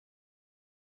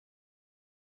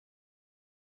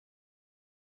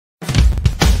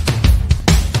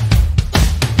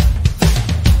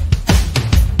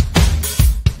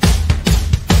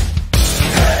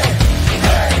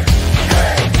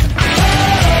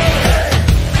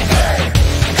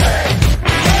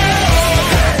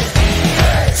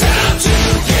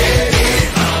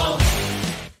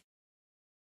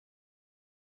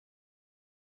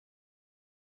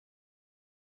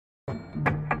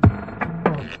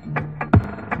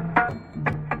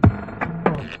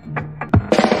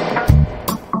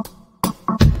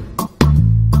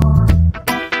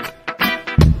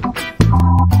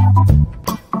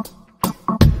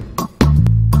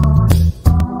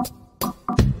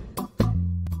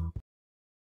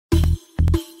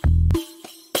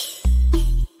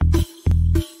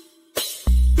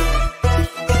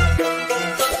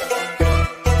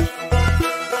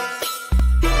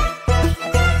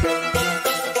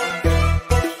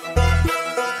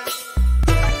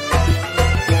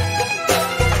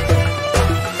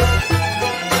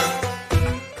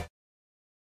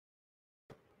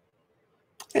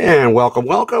And welcome,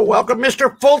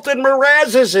 Mr. Fulton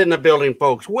Mraz is in the building,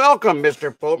 folks. Welcome,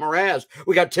 Mr. Fulton Mraz.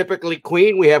 We got Typically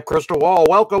Queen. We have Crystal Wall.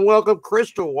 Welcome,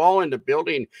 Crystal Wall in the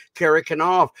building. Carrie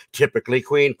Knopf, Typically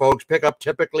Queen, folks. Pick up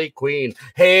Typically Queen.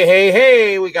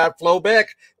 Hey. We got Flowback.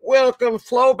 Welcome,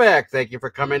 Flowback. Thank you for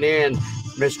coming in,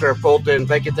 Mr. Fulton.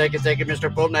 Thank you,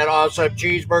 Mr. Fulton. That awesome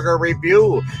cheeseburger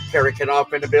review. Carrie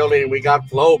Knopf in the building. We got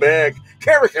Flowback.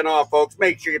 Carrie Knopf, folks.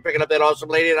 Make sure you're picking up that awesome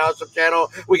lady and awesome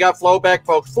channel. We got Flowback,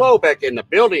 folks. Flowback in the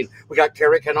building. We got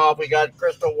Carrie Knopf. We got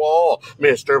Crystal Wall.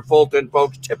 Mr. Fulton,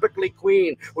 folks. Typically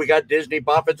Queen. We got Disney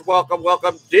Boffins.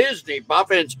 Welcome, Disney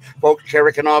Boffins. Folks,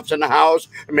 Carrie Knopf's in the house.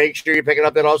 Make sure you're picking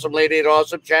up that awesome lady and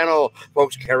awesome channel.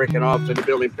 Folks, Carrie Knopf's in the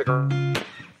building. Pick her up.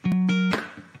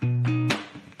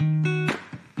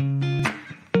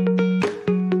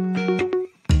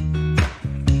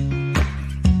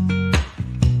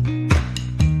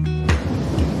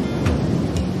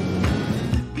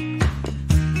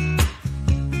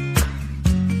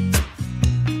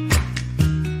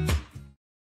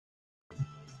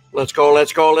 Let's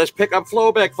go. Let's pick up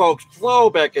Flowback, folks.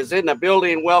 Flowback is in the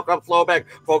building. Welcome, Flowback.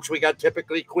 Folks, we got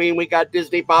Typically Queen. We got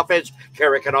Disney Boffins.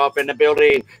 Carrie Knopf in the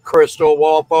building. Crystal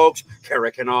Wall, folks.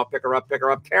 Carrie Knopf. Pick her up.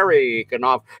 Carrie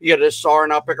Knopf. You just saw her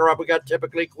now. Pick her up. We got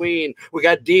Typically Queen. We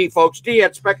got D, folks. D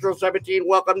at Spectral 17.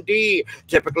 Welcome, D.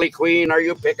 Typically Queen. Are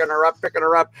you picking her up?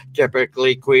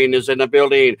 Typically Queen is in the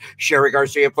building. Sherry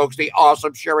Garcia, folks. The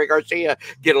awesome Sherry Garcia.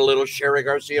 Get a little Sherry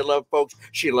Garcia love, folks.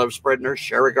 She loves spreading her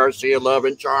Sherry Garcia love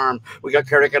and charm. We got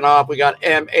Carrie Knopf. We got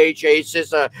MHA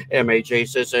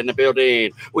Sissa in the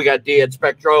building. We got D at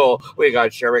Spectral. We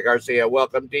got Sherry Garcia.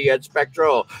 Welcome, D at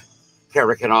Spectral.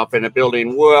 Carrie Knopf in the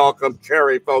building. Welcome,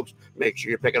 Carrie, folks. Make sure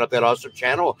you're picking up that awesome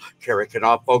channel. Carrie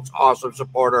Knopf, folks. Awesome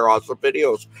supporter. Awesome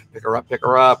videos. Pick her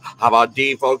up. How about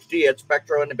D, folks? D at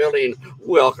Spectral in the building.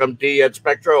 Welcome, D at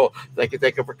Spectral. Thank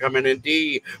you for coming in,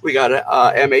 D. We got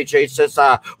MHA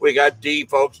Sissa. We got D,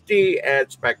 folks. D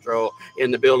at Spectral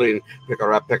in the building. Pick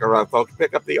her up, folks.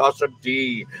 Pick up the awesome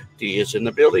D. D is in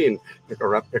the building. Pick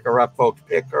her up, folks.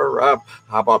 Pick her up.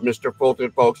 How about Mr.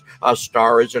 Fulton, folks? A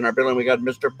star is in our building. We got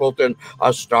Mr. Fulton.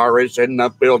 A star is in the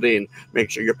building. Make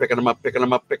sure you're picking them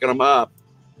up.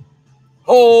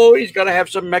 Oh, he's going to have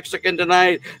some Mexican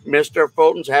tonight. Mr.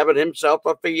 Fulton's having himself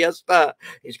a fiesta.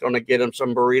 He's going to get him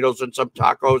some burritos and some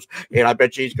tacos, and I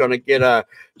bet you he's going to get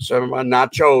some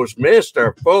nachos.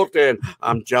 Mr. Fulton,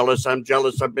 I'm jealous of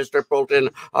Mr. Fulton.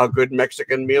 A good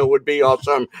Mexican meal would be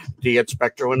awesome. D at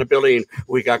Spectral in the building.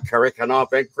 We got Carrie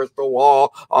Knopf and Crystal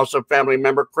Wall. Awesome family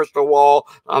member Crystal Wall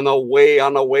on the way to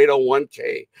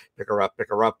 1K. Pick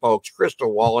her up, folks.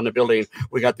 Crystal Wall in the building.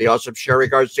 We got the awesome Sherry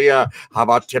Garcia. How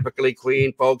about Typically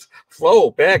Queen, folks?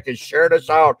 Flowback has shared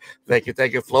us out. Thank you,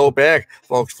 Flowback.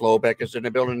 Folks, Flowback is in the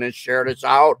building and shared us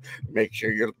out. Make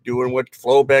sure you're doing what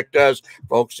Flowback does.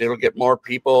 Folks, it'll get more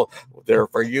people. They're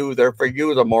for you.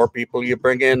 The more people you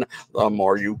bring in, the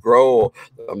more you grow.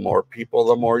 The more people,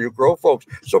 the more you grow, folks.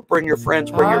 So bring your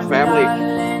friends, bring your family.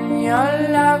 Darling, your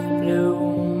love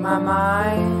blew my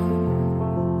mind.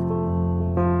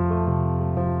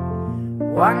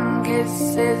 One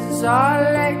kiss is all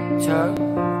it took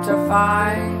to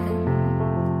find.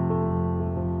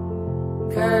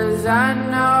 'Cause I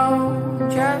know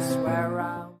just where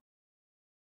I'm.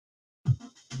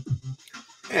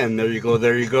 And there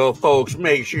you go, folks.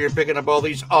 Make sure you're picking up all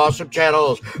these awesome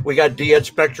channels. We got D at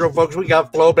Spectral, folks. We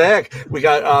got Flowback. We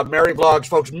got Mary Vlogs,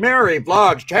 folks. Mary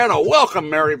Vlogs channel. Welcome,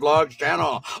 Mary Vlogs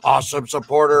channel. Awesome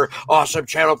supporter. Awesome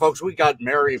channel, folks. We got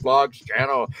Mary Vlogs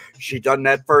channel. She done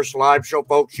that first live show,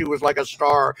 folks. She was like a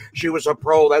star. She was a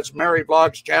pro. That's Mary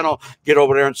Vlogs channel. Get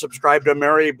over there and subscribe to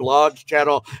Mary Vlogs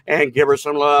channel and give her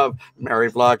some love.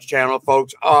 Mary Vlogs channel,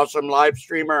 folks. Awesome live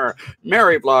streamer.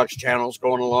 Mary Vlogs channel's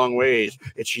going a long ways.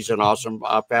 She's an awesome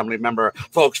family member.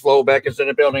 Folks, Flowback is in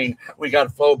the building. We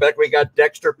got Flowback. We got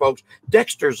Dexter, folks.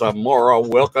 Dexter Zamora.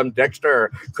 Welcome,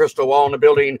 Dexter. Crystal Wall in the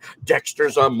building.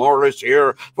 Dexter Zamora is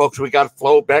here. Folks, we got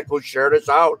Flowback who shared us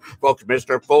out. Folks,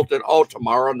 Mr. Fulton. Oh,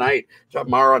 tomorrow night,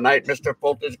 Mr.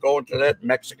 Fulton's going to that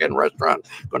Mexican restaurant.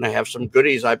 Going to have some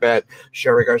goodies, I bet.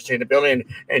 Sherry Garcia in the building.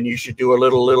 And you should do a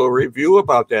little review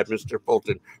about that, Mr.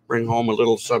 Fulton. Bring home a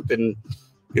little something,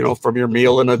 from your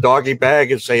meal in a doggy bag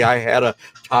and say, I had a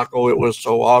taco. It was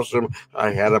so awesome.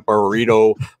 I had a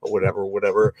burrito or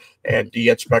whatever. And D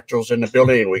at Spectral's in the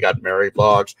building. We got Mary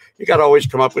Vlogs. You got to always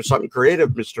come up with something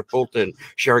creative, Mr. Fulton.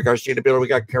 Sherry Garcia in the building. We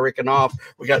got Carrie Knopf.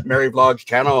 We got Mary Vlogs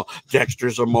channel. Dexter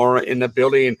Zamora in the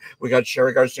building. We got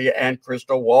Sherry Garcia and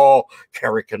Crystal Wall.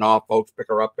 Carrie Knopf, folks. Pick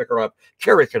her up.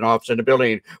 Carrie Knopf's in the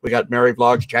building. We got Mary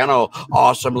Vlogs channel.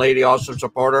 Awesome lady, awesome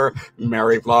supporter.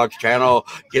 Mary Vlogs channel.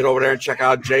 Get over there and check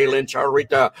out Jalen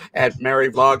Charita at Mary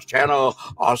Vlogs channel.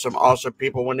 Awesome, awesome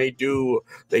people when they do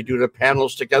the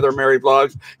panels together, Mary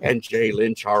Vlogs and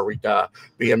Jalen Charita.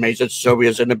 Be amazing.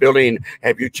 Sylvia's in the building.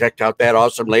 Have you checked out that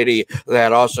awesome lady,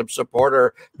 that awesome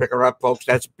supporter? Pick her up, folks.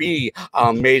 That's Be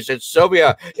Amazing.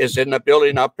 Sylvia is in the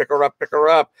building. I'll pick her up, pick her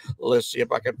up. Let's see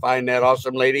if I can find that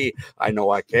awesome lady. I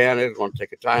know I can. It's going to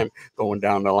take a time going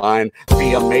down the line.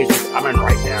 Be Amazing coming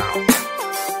right now.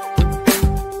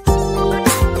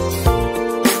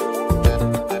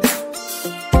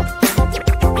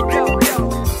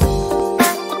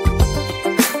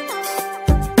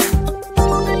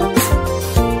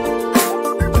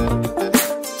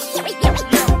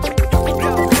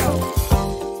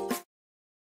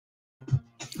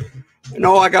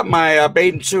 No, I got my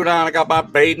bathing suit on. I got my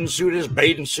bathing suit. It's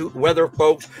bathing suit weather,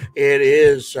 folks. It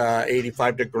is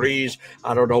 85 degrees.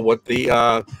 I don't know what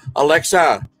the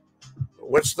Alexa,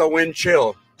 what's the wind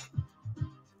chill?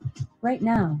 Right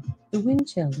now, the wind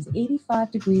chill is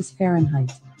 85 degrees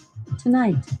Fahrenheit.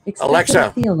 Tonight, expect Alexa,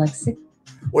 it to feel like 6.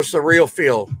 What's the real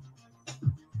feel?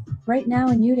 Right now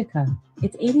in Utica,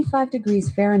 it's 85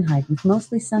 degrees Fahrenheit with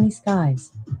mostly sunny skies.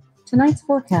 Tonight's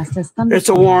forecast has thunderstorms. It's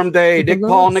a warm day. Nick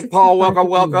Paul, welcome,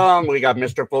 degrees. welcome. We got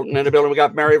Mr. Fulton in the building. We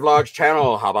got Mary Vlogs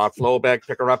channel. How about Flowback?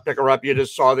 Pick her up, pick her up. You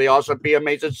just saw the awesome Be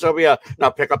Amazing Sylvia. Now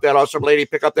pick up that awesome lady.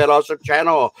 Pick up that awesome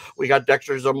channel. We got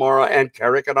Dexter Zamora and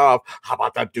Carrick off. How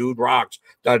about the Dude Rocks?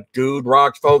 The Dude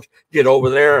Rocks, folks. Get over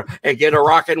there and get a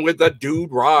rocking with the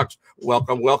Dude Rocks.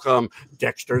 Welcome, welcome.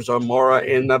 Dexter Zamora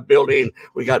in the building.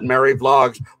 We got Mary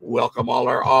Vlogs. Welcome all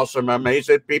our awesome,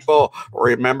 amazing people.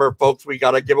 Remember, folks, we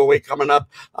got a giveaway coming up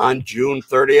on June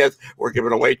 30th. We're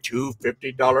giving away two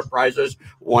 $50 prizes,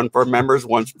 one for members,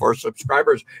 one for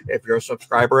subscribers. If you're a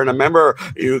subscriber and a member,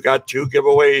 you got two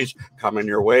giveaways coming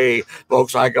your way.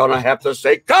 Folks, I'm going to have to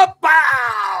say,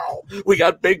 kapow! We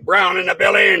got Big Brown in the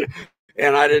building.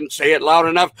 And I didn't say it loud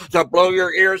enough to blow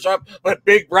your ears up, but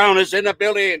Big Brown is in the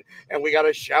building. And we got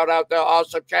to shout out the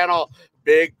awesome channel.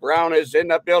 Big Brown is in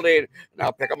the building.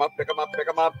 Now pick him up, pick him up, pick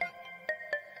him up.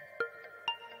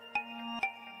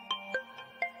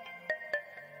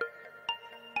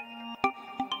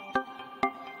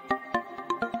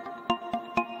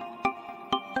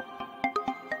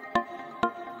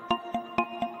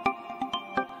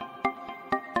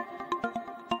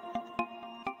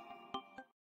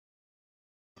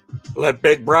 Let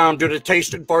Big Brown do the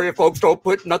tasting for you, folks. Don't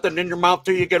put nothing in your mouth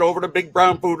till you get over to Big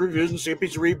Brown Food Reviews and see if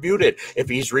he's reviewed it. If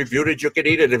he's reviewed it, you can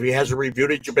eat it. If he hasn't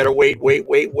reviewed it, you better wait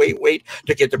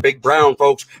to get the Big Brown,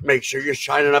 folks. Make sure you're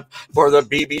signing up for the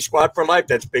BB Squad for life.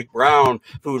 That's Big Brown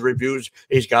Food Reviews.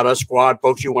 He's got a squad,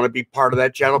 folks. You want to be part of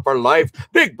that channel for life.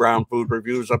 Big Brown Food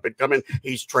Reviews up and coming.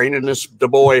 He's training the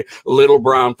boy, Little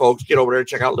Brown, folks. Get over there and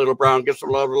check out Little Brown. Give some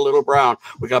love to Little Brown.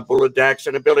 We got Bullet Dax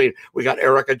in the building. We got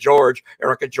Erica George.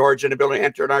 Erica George in the building,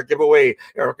 entering our giveaway.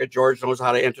 Erica George knows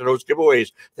how to enter those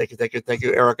giveaways. Thank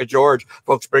you, Erica George.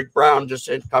 Folks, Big Brown just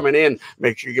coming in.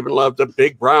 Make sure you're giving love to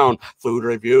Big Brown Food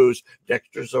Reviews.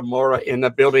 Dexter Zamora in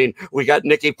the building. We got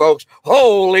Nikki, folks.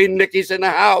 Holy, Nikki's in the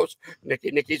house.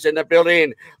 Nikki's in the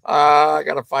building. I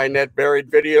gotta find that buried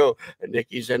video.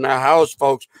 Nikki's in the house,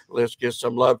 folks. Let's give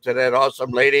some love to that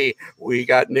awesome lady. We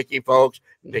got Nikki, folks.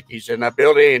 Nikki's in the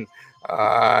building.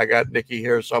 I got Nikki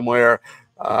here somewhere.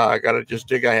 I got to just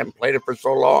dig. I haven't played it for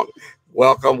so long.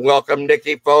 Welcome,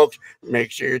 Nikki, folks. Make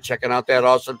sure you're checking out that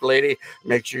awesome lady.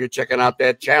 Make sure you're checking out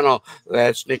that channel.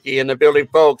 That's Nikki in the building,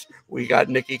 folks. We got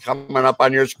Nikki coming up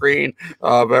on your screen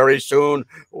very soon.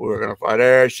 We're going to find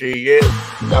there she is.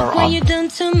 Look what you done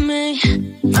to me.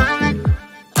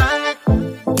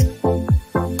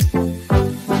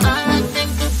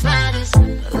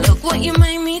 Look what you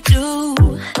made me do.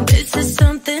 This is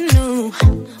something new.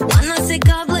 Wanna say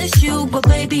God bless you, but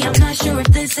baby, I'm not sure if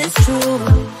this is true.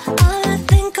 All I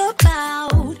think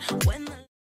about when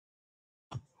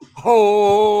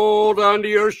Hold on to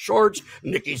your shorts.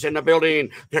 Nikki's in the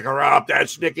building. Pick her up.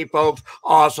 That's Nikki, folks.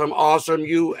 Awesome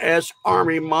U.S.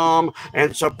 Army mom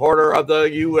and supporter of the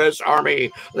U.S.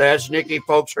 Army. That's Nikki,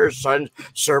 folks. Her son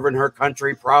serving her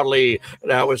country proudly.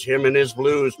 That was him in his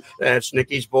blues. That's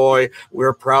Nikki's boy.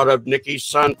 We're proud of Nikki's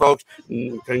son, folks.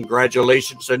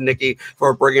 Congratulations to Nikki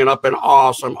for bringing up an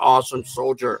awesome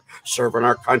soldier serving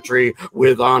our country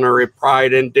with honor,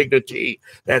 pride, and dignity.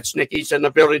 That's Nikki's in the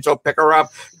building, so pick her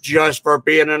up. just for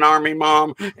being an Army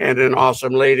mom and an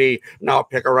awesome lady. Now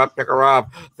pick her up, pick her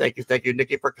up. Thank you,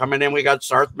 Nikki, for coming in. We got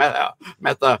Sarth Metha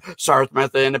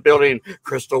in the building.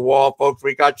 Crystal Wall, folks.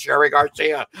 We got Sherry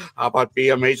Garcia. How about Be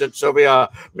Amazing Sylvia?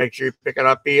 Make sure you pick it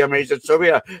up, Be Amazing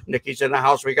Sylvia. Nikki's in the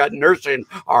house. We got Nursing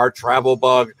Our Travel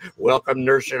Bug. Welcome,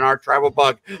 Nursing Our Travel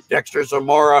Bug. Dexter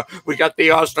Zamora. We got the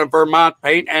Austin, Vermont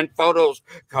Paint and Photos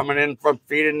coming in from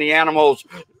Feeding the Animals.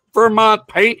 Vermont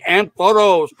Paint and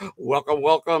Photos. Welcome,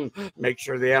 welcome. Make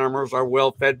sure the animals are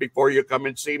well fed before you come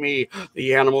and see me.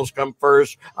 The animals come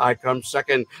first. I come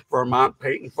second. Vermont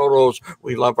Paint and Photos.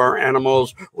 We love our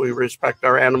animals. We respect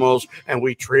our animals, and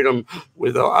we treat them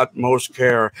with the utmost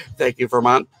care. Thank you,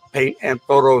 Vermont Paint and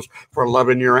Photos, for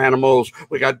loving your animals.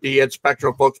 We got D-Ed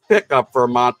Spectro, folks. Pick up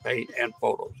Vermont Paint and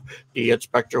Photos. D-Ed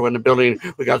Spectro in the building.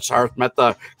 We got Sarth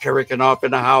Metha, Carrie Knopf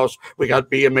in the house. We got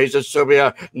Be Amazing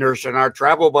Sylvia, nursing our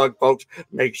travel bug, folks.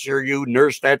 Make sure you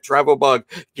nurse that travel bug.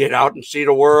 Get out and see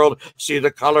the world, see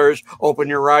the colors. Open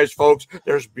your eyes, folks.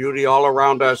 There's beauty all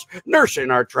around us.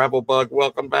 Nursing our travel bug.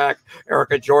 Welcome back.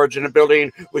 Erica George in the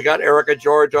building. We got Erica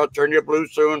George. I'll turn you blue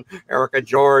soon. Erica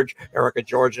George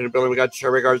in the building. We got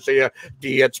Sherry Garcia,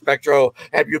 D-Ed Spectro.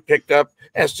 Have you picked up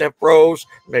SF Rose?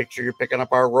 Make sure you're picking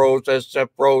up our Rose, SF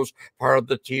Rose, part of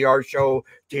the TR show,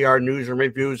 TR News and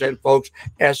Reviews. And folks,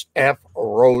 SF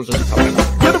Rose is coming up.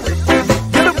 Get him,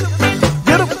 get him,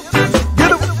 get him, get him,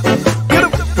 get him, get him,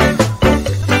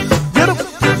 get him,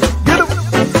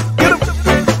 get him.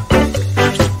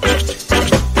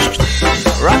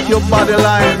 Rock your body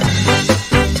line.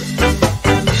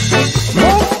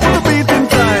 Move for the beating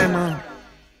time.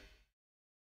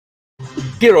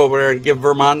 Get over there and give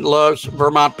Vermont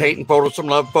Paint and Photos some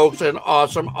love, folks. And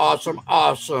awesome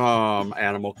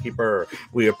animal keeper.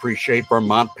 We appreciate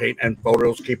Vermont Paint and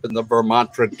Photos keeping the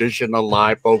Vermont tradition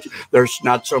alive, folks. There's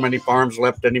not so many farms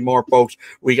left anymore, folks.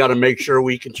 We got to make sure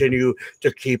we continue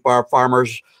to keep our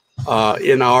farmers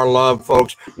in our love,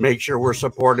 folks. Make sure we're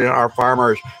supporting our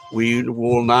farmers. We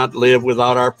will not live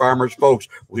without our farmers, folks.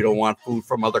 We don't want food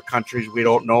from other countries. We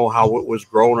don't know how it was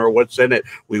grown or what's in it.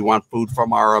 We want food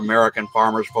from our American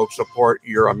farmers, folks. Support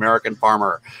your American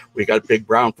farmer. We got Big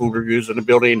Brown Food Reviews in the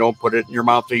building. Don't put it in your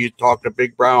mouth till you talk to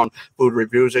Big Brown Food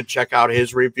Reviews and check out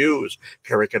his reviews.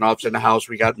 Carrie Knopf's in the house.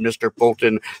 We got Mr.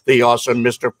 Fulton. The awesome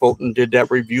Mr. Fulton did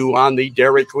that review on the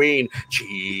Dairy Queen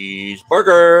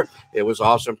cheeseburger. It was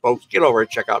awesome, folks. Get over and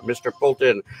check out Mr.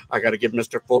 Fulton. I got to give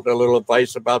Mr. Fulton a little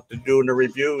advice about doing the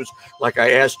reviews. Like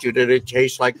I asked you, did it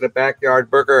taste like the backyard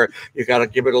burger? You got to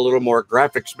give it a little more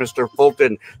graphics, Mr.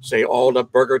 Fulton. Say, oh, the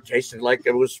burger tasted like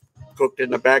it was cooked in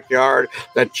the backyard.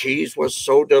 The cheese was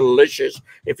so delicious.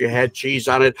 If you had cheese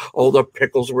on it, oh, the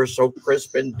pickles were so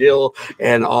crisp and dill,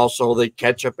 and also the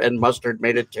ketchup and mustard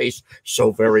made it taste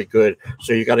so very good.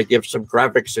 So you got to give some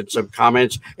graphics and some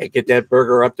comments and get that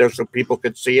burger up there so people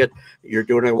can see it. You're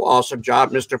doing an awesome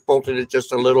job, Mr. Fulton. It's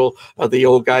just a little of the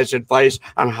old guy's advice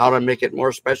on how to make it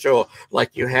more special,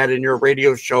 like you had in your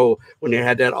radio show when you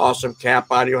had that awesome cap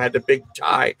on. You had the big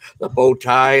tie, the bow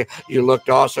tie. You looked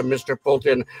awesome, Mr.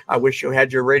 Fulton. I wish you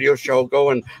had your radio show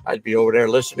going. I'd be over there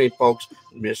listening, folks.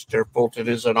 Mr. Fulton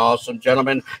is an awesome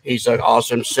gentleman. He's an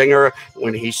awesome singer.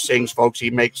 When he sings, folks, he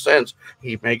makes sense.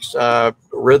 He makes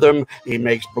rhythm. He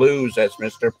makes blues. That's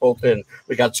Mr. Fulton.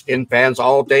 We got Skin fans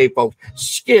all day, folks.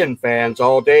 Skin fans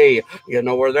all day. You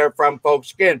know where they're from, folks.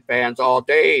 Skin fans all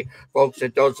day. Folks,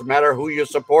 it doesn't matter who you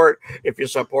support. If you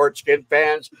support Skin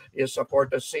fans, you support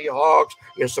the Seahawks,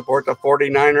 you support the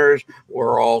 49ers.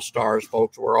 We're all stars,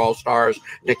 folks. We're all stars.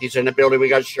 Nikki's in the building. We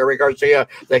got Sherry Garcia.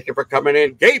 Thank you for coming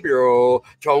in. Gabriel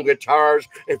Tone Guitars.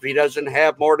 If he doesn't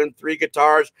have more than 3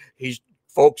 guitars,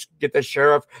 folks, get the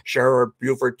Sheriff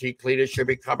Buford T. Cletus should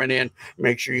be coming in.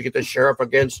 Make sure you get the Sheriff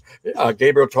against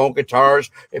Gabriel Tone Guitars.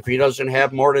 If he doesn't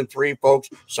have more than 3, folks,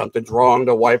 something's wrong.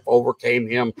 The wife overcame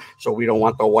him, so we don't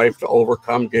want the wife to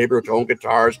overcome Gabriel Tone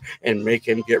Guitars and make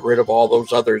him get rid of all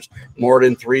those others. More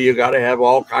than 3, you got to have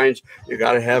all kinds. You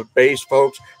got to have bass,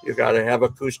 folks. You got to have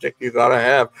acoustic. You got to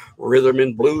have rhythm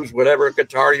and blues, whatever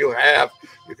guitar you have.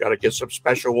 You got to get some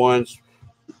special ones.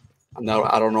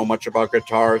 I don't know much about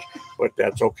guitars, but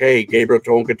that's okay. Gabriel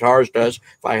Tone Guitars does.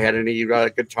 If I had any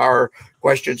guitar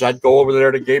questions, I'd go over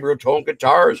there to Gabriel Tone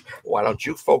Guitars. Why don't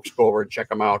you folks go over and check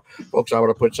them out? Folks, I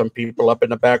want to put some people up in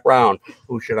the background.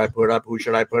 Who should I put up? Who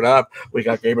should I put up? We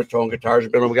got Gabriel Tone Guitars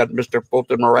in the building. We got Mr.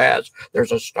 Fulton Mraz.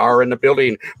 There's a star in the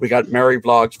building. We got Mary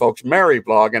Vlogs, folks. Mary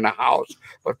Vlog in the house.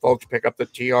 But folks, pick up the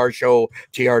TR show,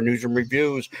 TR News and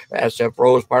Reviews. SF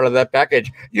Rose, part of that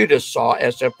package. You just saw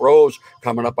SF Rose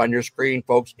coming up on your screen,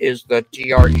 folks, is the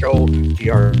TR show,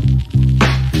 TR.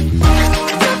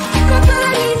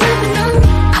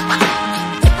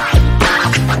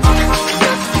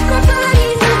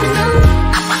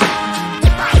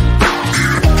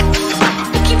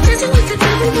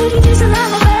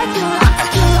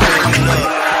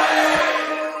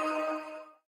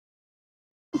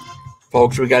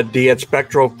 Folks, we got D at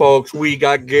Spectral, folks. We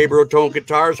got Gabriel Tone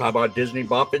Guitars. How about Disney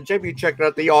Boffins? Have you checked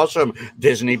out the awesome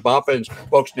Disney Boffins?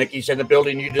 Folks, Nikki's in the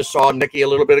building. You just saw Nikki a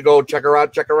little bit ago. Check her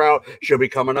out. Check her out. She'll be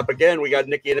coming up again. We got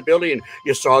Nikki in the building.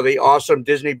 You saw the awesome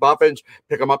Disney Boffins.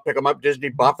 Pick them up. Pick them up. Disney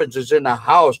Boffins is in the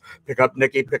house. Pick up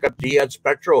Nikki. Pick up D at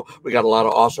Spectral. We got a lot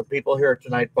of awesome people here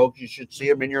tonight, folks. You should see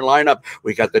them in your lineup.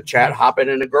 We got the chat hopping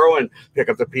and growing. Pick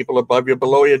up the people above you,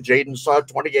 below you. Jaden Saw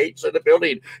 28's in the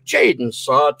building. Jaden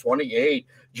Saw 28.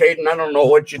 Jaden, I don't know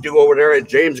what you do over there at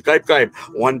James Gype.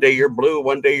 One day you're blue,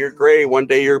 one day you're gray, one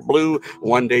day you're blue,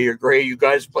 one day you're gray. You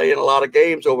guys playing a lot of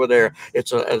games over there.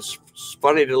 It's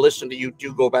funny to listen to you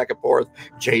two go back and forth.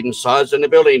 Jaden Saw's in the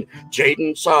building.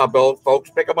 Jaden Saw, folks,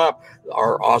 pick them up.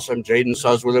 Our awesome Jaden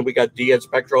Saw's with him. We got D at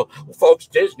Spectral. Folks,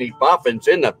 Disney Boffins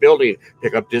in the building.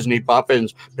 Pick up Disney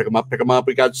Boffins. Pick them up, pick them up.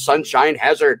 We got Sunshine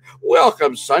Hazard.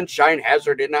 Welcome, Sunshine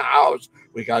Hazard in the house.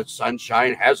 We got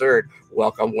Sunshine Hazard.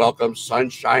 Welcome, welcome,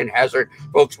 Sunshine Hazard.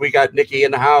 Folks, we got Nikki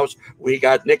in the house. We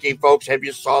got Nikki, folks. Have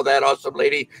you saw that awesome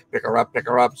lady? Pick her up, pick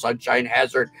her up. Sunshine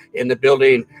Hazard in the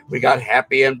building. We got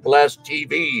Happy and Blessed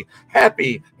TV.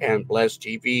 Happy and Blessed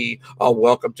TV.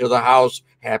 Welcome to the house.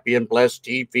 Happy and Blessed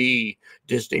TV.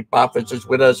 Disney Boffins is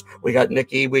with us. We got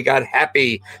Nikki. We got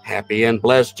Happy and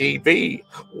Blessed TV.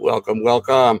 Welcome,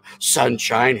 welcome.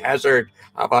 Sunshine Hazard.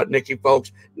 How about Nikki,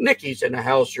 folks? Nikki's in the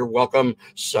house. You're welcome.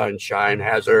 Sunshine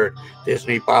Hazard.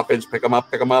 Disney Boffins. Pick them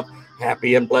up, pick them up.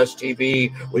 Happy and Blessed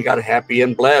TV. We got Happy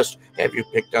and Blessed. Have you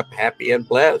picked up Happy and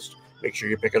Blessed? Make sure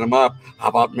you're picking them up. How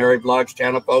about Mary Vlogs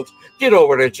channel, folks? Get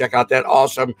over to check out that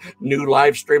awesome new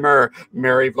live streamer,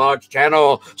 Mary Vlogs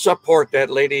channel. Support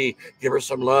that lady. Give her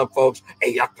some love, folks.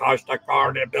 Hey, Akashta Car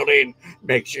in the building.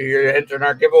 Make sure you're entering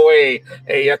our giveaway.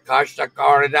 Hey, Akashta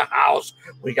Car in the house.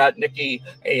 We got Nikki.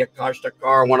 Hey, Akashta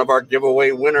Car, one of our giveaway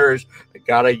winners.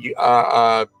 Got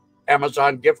a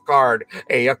Amazon gift card,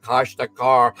 a Akashta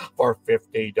car for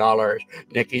 $50.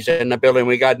 Nikki's in the building.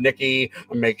 We got Nikki.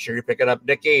 Make sure you pick it up,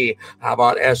 Nikki. How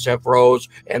about SF Rose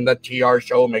and the TR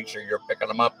show? Make sure you're picking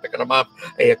them up,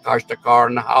 A Akashta car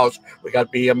in the house. We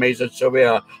got Be Amazing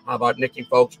Sylvia. How about Nikki,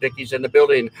 folks? Nikki's in the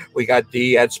building. We got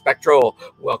D at Spectral.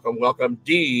 Welcome, welcome,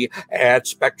 D at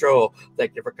Spectral.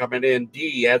 Thank you for coming in.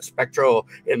 D at Spectral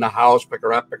in the house. Pick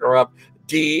her up, pick her up.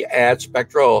 D at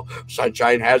Spectral.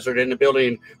 Sunshine Hazard in the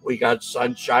building. We got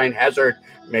Sunshine Hazard.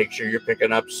 Make sure you're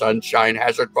picking up Sunshine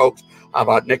Hazard, folks. How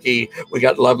about Nikki? We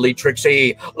got Lovely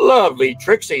Trixie. Lovely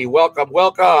Trixie. Welcome,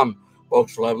 welcome.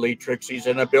 Folks, Lovely Trixie's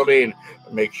in the building.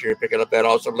 Make sure you're picking up that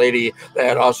awesome lady,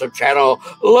 that awesome channel.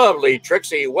 Lovely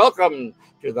Trixie. Welcome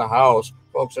to the house.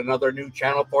 Folks, another new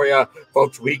channel for you.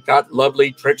 Folks, we got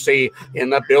Lovely Trixie in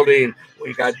the building.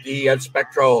 We got D at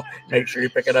Spectral. Make sure you're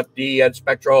picking up D at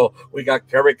Spectral. We got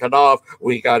Carrie Knopf.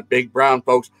 We got Big Brown,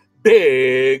 folks.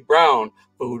 Big Brown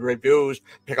food reviews.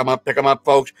 Pick them up,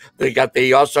 folks. They got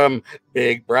the awesome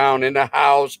Big Brown in the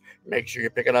house. Make sure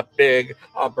you're picking up Big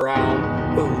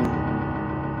Brown food.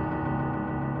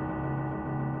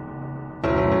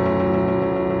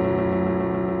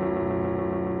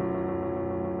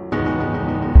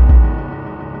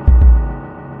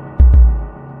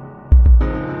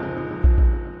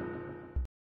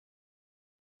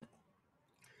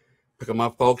 Pick them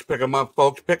up, folks. Pick them up,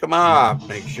 folks. Pick them up.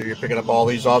 Make sure you're picking up all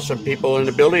these awesome people in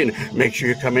the building. Make sure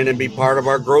you come in and be part of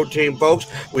our grow team, folks.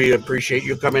 We appreciate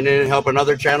you coming in and helping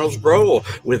other channels grow.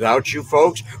 Without you,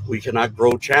 folks, we cannot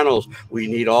grow channels. We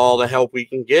need all the help we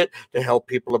can get to help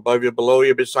people above you, below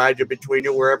you, beside you, between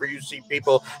you, wherever you see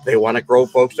people. They want to grow,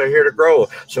 folks. They're here to grow.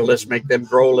 So let's make them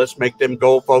grow. Let's make them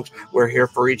go, folks. We're here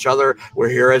for each other. We're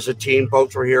here as a team,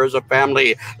 folks. We're here as a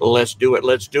family. Let's do it.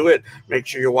 Let's do it. Make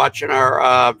sure you're watching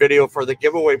our video for the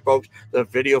giveaway, folks. The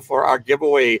video for our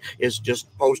giveaway is just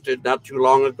posted not too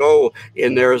long ago.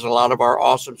 In there is a lot of our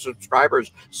awesome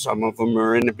subscribers. Some of them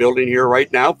are in the building here right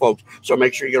now, folks. So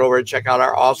make sure you get over and check out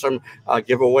our awesome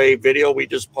giveaway video we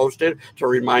just posted to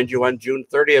remind you on June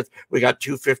 30th. We got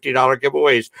two $50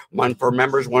 giveaways, one for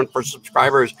members, one for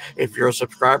subscribers. If you're a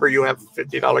subscriber, you have a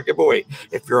 $50 giveaway.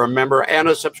 If you're a member and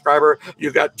a subscriber,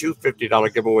 you got two $50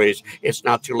 giveaways. It's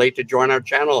not too late to join our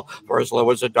channel. For as low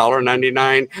as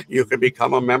 $1.99, you can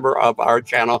become a member of our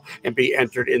channel and be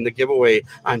entered in the giveaway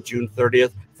on June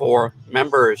 30th for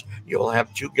members. You'll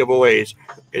have two giveaways.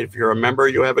 If you're a member,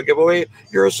 you have a giveaway.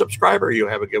 You're a subscriber, you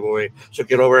have a giveaway. So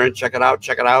get over and check it out,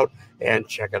 and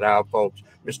check it out, folks.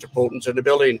 Mr. Fulton's in the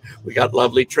building. We got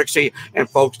Lovely Trixie. And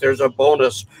folks, there's a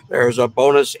bonus. There's a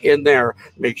bonus in there.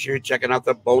 Make sure you're checking out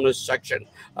the bonus section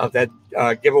of that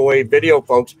giveaway video,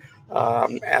 folks.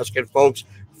 Asking folks,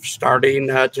 starting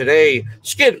today,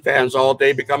 Skin Fans All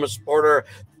Day, become a supporter.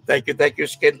 Thank you,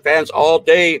 Skin Fans All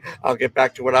Day. I'll get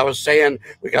back to what I was saying.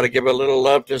 We got to give a little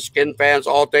love to Skin Fans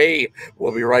All Day.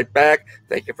 We'll be right back.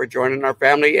 Thank you for joining our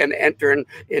family and entering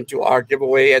into our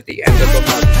giveaway at the end of the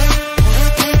month.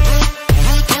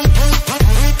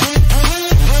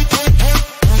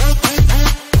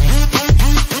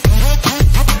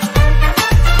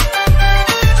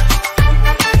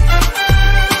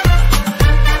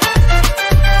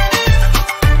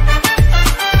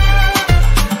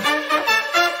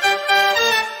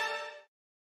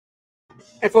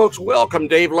 And folks, welcome.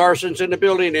 Dave Larson's in the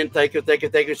building, and thank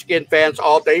you, Skin Fans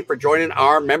All Day for joining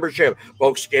our membership.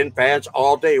 Folks, Skin Fans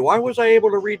All Day. Why was I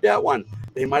able to read that one?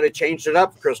 They might have changed it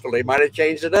up, Crystal. They might have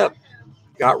changed it up.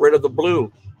 Got rid of the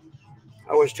blue.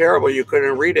 That was terrible. You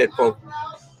couldn't read it, folks.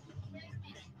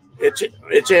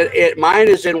 Mine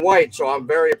is in white, so I'm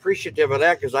very appreciative of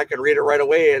that because I can read it right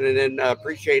away and then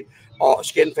appreciate all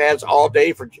Skin Fans All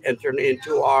Day for entering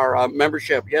into our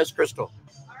membership. Yes, Crystal.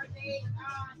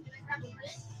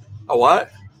 A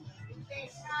what?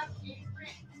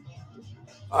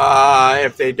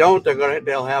 If they don't,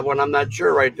 they'll have one. I'm not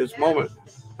sure right this moment.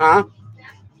 Huh?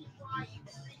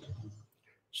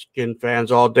 Skin Fans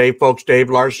All Day, folks. Dave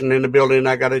Larson in the building.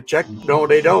 I gotta check. No,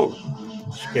 they don't.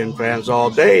 Skin Fans All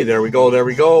Day. There we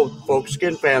go, folks.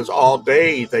 Skin Fans All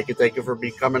Day. Thank you for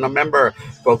becoming a member,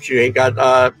 folks. You ain't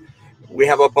got. We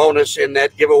have a bonus in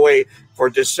that giveaway for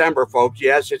December, folks.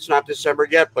 Yes, it's not December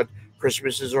yet, but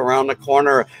Christmas is around the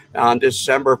corner on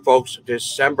December, folks.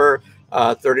 December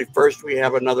 31st, we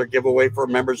have another giveaway for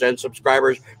members and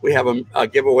subscribers. We have a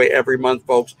giveaway every month,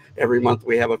 folks. Every month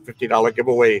we have a $50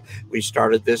 giveaway. We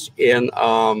started this in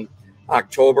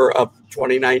October of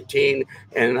 2019,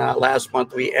 and last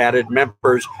month we added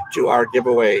members to our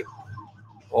giveaway.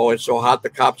 Oh, it's so hot. The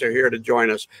cops are here to join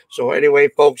us. So anyway,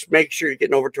 folks, make sure you're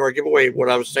getting over to our giveaway. What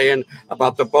I was saying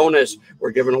about the bonus,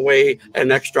 we're giving away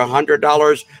an extra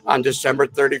 $100 on December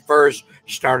 31st,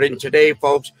 starting today,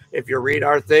 folks. If you read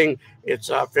our thing, it's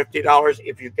 $50.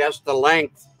 If you guess the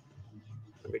length,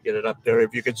 let me get it up there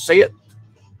if you can see it.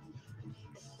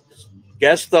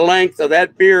 Guess the length of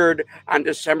that beard on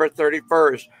December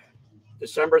 31st.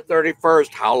 December 31st,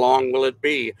 how long will it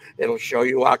be? It'll show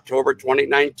you October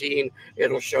 2019.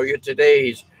 It'll show you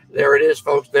today's. There it is,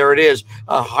 folks. There it is.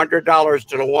 $100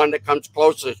 to the one that comes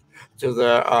closest to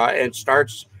the and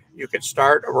starts. You can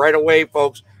start right away,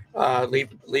 folks.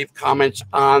 Leave comments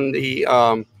on the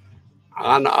on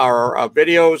our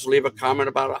videos. Leave a comment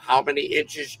about how many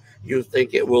inches you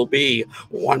think it will be.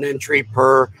 One entry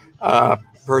per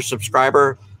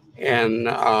subscriber. And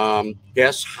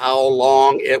guess how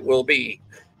long it will be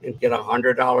and get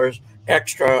 $100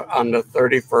 extra on the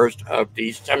 31st of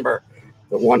December.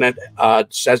 The one that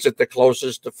says it the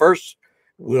closest, the first,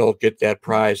 will get that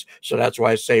prize. So that's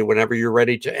why I say whenever you're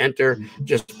ready to enter,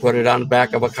 just put it on the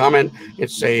back of a comment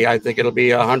and say, I think it'll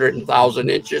be 100,000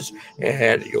 inches,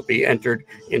 and you'll be entered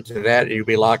into that. And you'll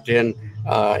be locked in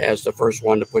as the first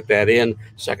one to put that in,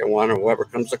 second one, or whoever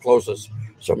comes the closest.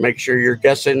 So make sure you're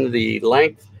guessing the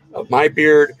length of my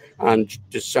beard on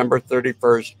December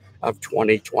 31st of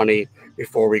 2020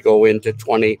 before we go into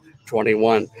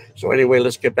 2021. So anyway,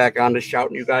 let's get back on to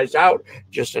shouting you guys out.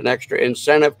 Just an extra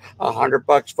incentive,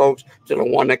 $100, folks, to the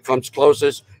one that comes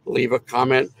closest. Leave a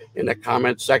comment in the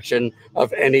comment section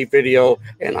of any video,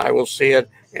 and I will see it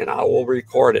and I will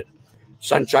record it.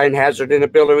 Sunshine Hazard in the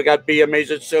building. We got Be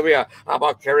Amazing Sylvia. How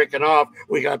about carrying off?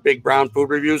 We got Big Brown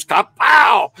Food Reviews.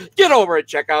 Kapow! Get over and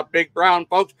check out Big Brown,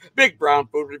 folks. Big Brown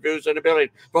Food Reviews in the building.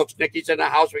 Folks, Nikki's in the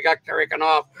house. We got carrying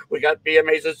off. We got Be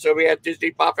Amazing Sylvia and Disney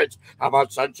Buffets. How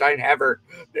about Sunshine Hazard?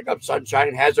 Pick up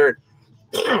Sunshine Hazard.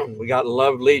 We got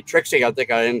lovely Trixie. I think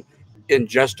I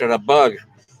ingested a bug.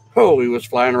 Oh, he was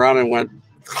flying around and went.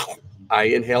 I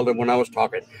inhaled him when I was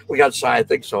talking. We got I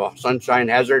think so. Sunshine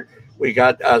Hazard. We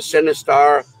got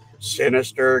Sinister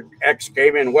X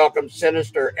Gaming. Welcome,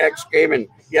 Sinister X Gaming.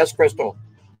 Yes, Crystal.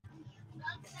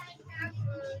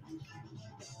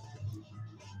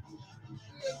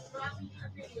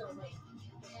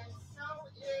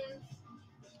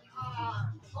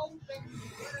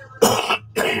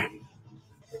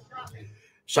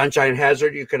 Sunshine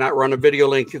Hazard, you cannot run a video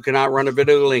link. You cannot run a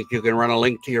video link. You can run a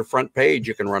link to your front page.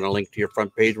 You can run a link to your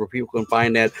front page where people can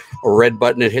find that red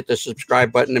button and hit the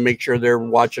subscribe button to make sure they're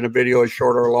watching a video as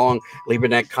short or long,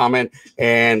 leaving that comment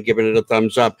and giving it a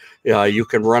thumbs up. You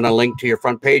can run a link to your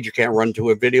front page. You can't run to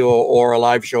a video or a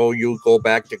live show. You go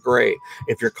back to gray.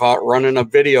 If you're caught running a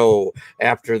video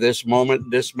after this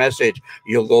moment, this message,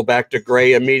 you'll go back to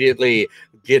gray immediately.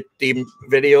 get the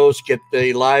videos, get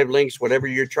the live links, whatever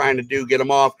you're trying to do, get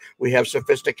them off. We have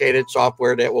sophisticated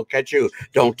software that will catch you.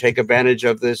 Don't take advantage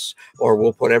of this, or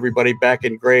we'll put everybody back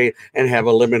in gray and have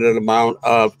a limited amount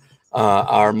of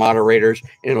our moderators.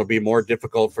 And it'll be more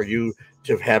difficult for you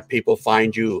to have people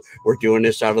find you. We're doing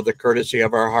this out of the courtesy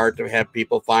of our heart to have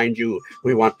people find you.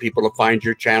 We want people to find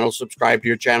your channel, subscribe to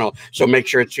your channel. So make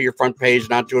sure it's to your front page,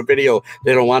 not to a video.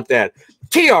 They don't want that.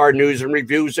 TR News and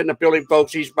Reviews in the building,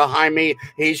 folks. He's behind me.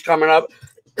 He's coming up.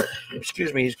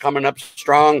 Excuse me. He's coming up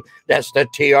strong. That's the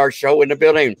TR Show in the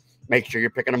building. Make sure you're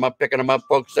picking them up,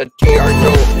 folks. The TR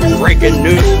Show breaking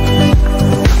news.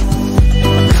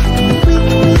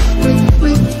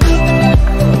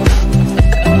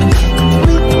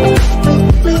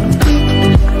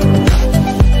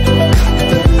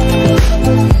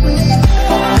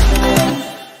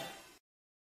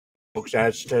 Folks,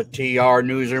 that's the TR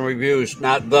News and Reviews,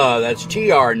 not the. That's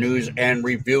TR News and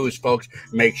Reviews, folks.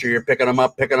 Make sure you're picking them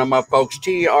up, folks.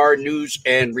 TR News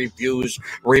and Reviews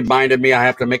reminded me I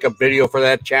have to make a video for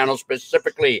that channel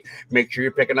specifically. Make sure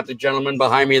you're picking up the gentleman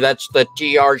behind me. That's the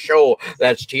TR Show.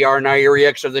 That's TR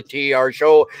NairiX of the TR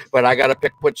Show. But I got to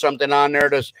put something on there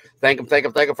to thank him for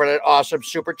that awesome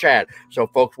super chat. So,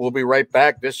 folks, we'll be right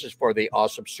back. This is for the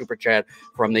awesome super chat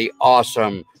from the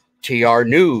awesome TR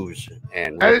News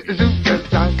and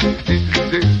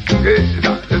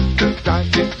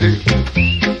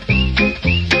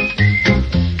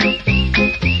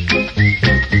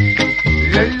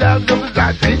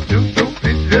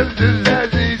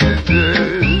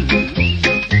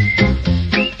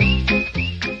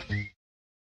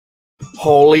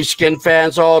holy skin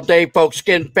fans all day, folks.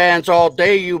 Skin fans all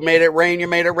day. You made it rain. You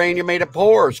made it rain. You made it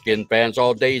pour. Skin fans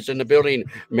all day is in the building.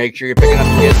 Make sure you're picking up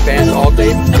skin fans all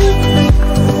day.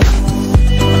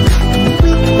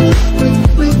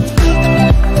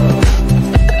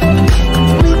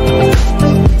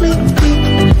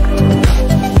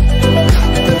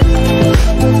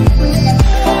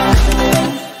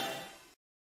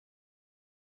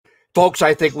 Folks,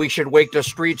 I think we should wake the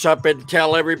streets up and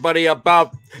tell everybody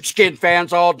about Skin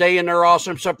Fans All Day and their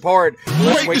awesome support.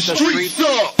 Let's wake the streets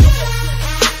up.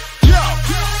 Yeah.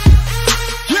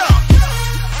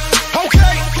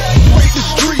 Okay. Wake the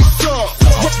streets up.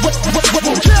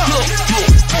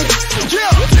 Yeah.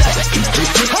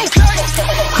 Okay.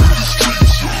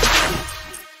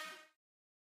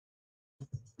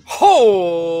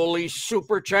 Holy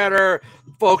super chatter.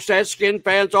 Folks, that's Skin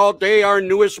Fans All Day, our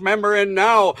newest member, and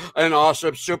now an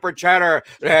awesome super chatter.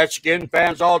 That's Skin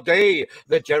Fans All Day.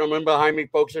 The gentleman behind me,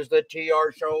 folks, is the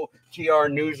TR Show, TR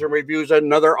News and Reviews,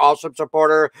 another awesome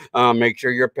supporter. Make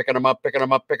sure you're picking them up,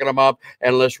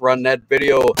 and let's run that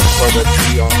video for the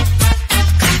TR.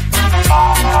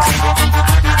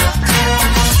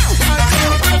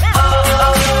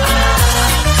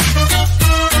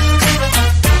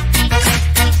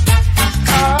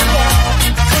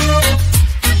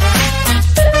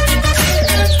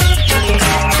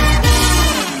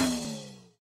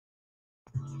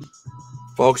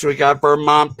 Folks, we got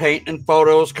Vermont Paint and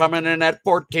Photos coming in at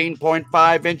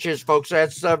 14.5 inches, folks.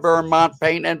 That's the Vermont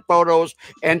Paint and Photos.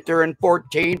 Enter in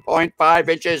 14.5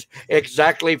 inches,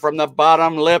 exactly from the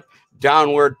bottom lip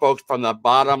downward, folks, from the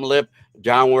bottom lip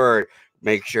downward.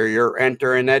 Make sure you're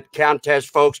entering that contest,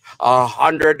 folks.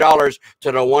 $100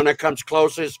 to the one that comes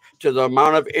closest to the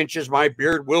amount of inches my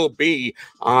beard will be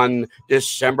on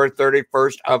December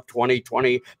 31st of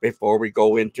 2020 before we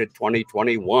go into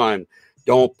 2021.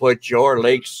 Don't put your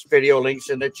video links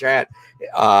in the chat.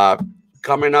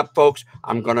 Coming up, folks,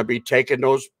 I'm going to be taking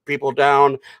those people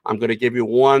down. I'm going to give you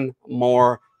one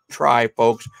more try,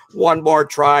 folks. One more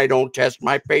try. Don't test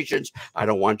my patience. I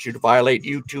don't want you to violate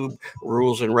YouTube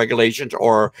rules and regulations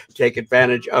or take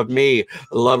advantage of me.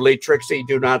 Lovely Trixie,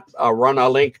 do not run a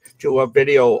link to a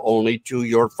video, only to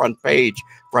your front page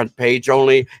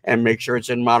only, and make sure it's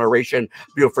in moderation.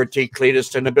 Buford T.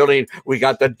 Cletus in the building. We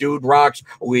got the Dude Rocks.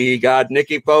 We got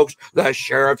Nikki, folks. The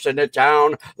sheriffs in the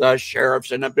town. The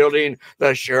sheriffs in the building.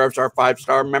 The sheriffs are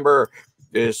 5-star member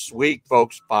this week,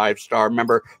 folks. 5-star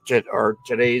member to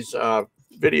today's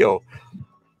video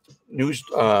news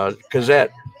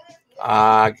Gazette.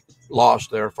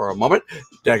 Lost there for a moment.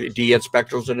 D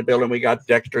Spectral's in the building. We got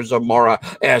Dexter Zamora.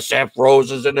 SF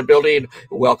Rose is in the building.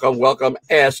 Welcome,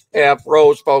 SF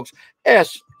Rose, folks.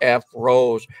 SF SF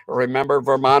Rose. Remember,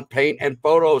 Vermont Paint and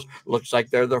Photos looks like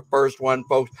they're the first one,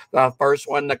 folks. The first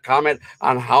one to comment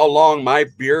on how long my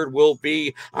beard will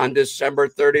be on December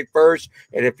 31st.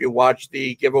 And if you watch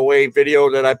the giveaway video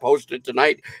that I posted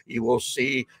tonight, you will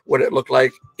see what it looked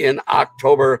like in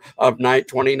October of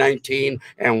 2019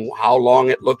 and how long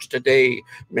it looks today.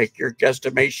 Make your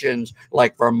guesstimations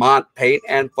like Vermont Paint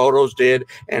and Photos did,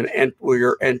 and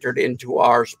we're entered into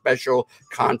our special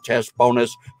contest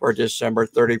bonus for December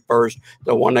 31st.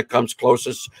 The one that comes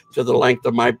closest to the length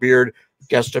of my beard,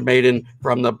 guesstimating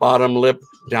from the bottom lip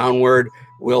downward,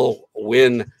 will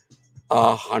win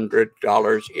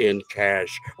 $100 in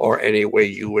cash, or any way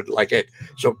you would like it.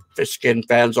 So Skin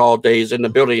Fans All Day is in the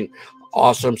building.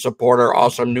 Awesome supporter,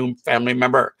 awesome new family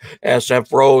member.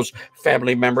 SF Rose,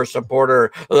 family member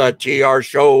supporter. The TR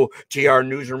Show, TR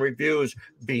News and Reviews,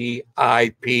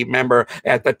 VIP member.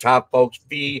 At the top, folks,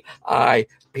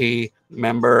 VIP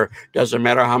member. Doesn't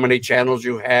matter how many channels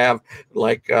you have,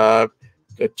 like the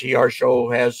TR Show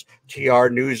has TR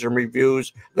News and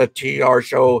Reviews, the TR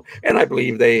Show, and I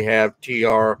believe they have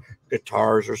TR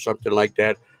Guitars or something like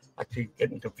that. I keep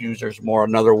getting confused. There's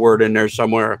another word in there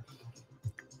somewhere.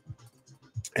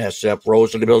 SF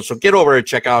Rose in the building. So get over and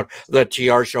check out the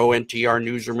TR Show and TR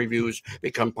News and Reviews.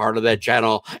 Become part of that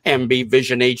channel. MB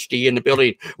Vision HD in the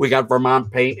building. We got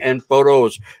Vermont Paint and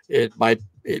Photos. It might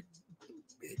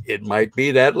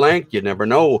be that length. You never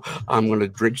know. I'm going to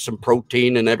drink some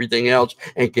protein and everything else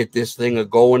and get this thing a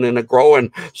going and a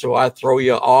growing. So I throw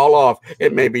you all off.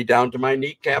 It may be down to my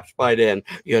kneecaps by then.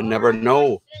 You never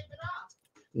know.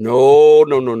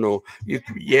 No.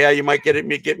 You might get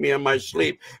me in my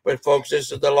sleep, but folks,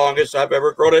 this is the longest I've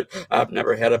ever grown it. I've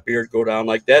never had a beard go down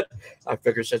like that. I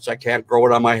figure since I can't grow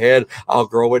it on my head, I'll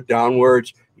grow it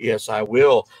downwards. Yes, I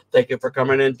will. Thank you for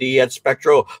coming in, D at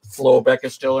Spectral. Flowback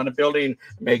is still in the building.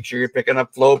 Make sure you're picking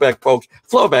up Flowback, folks.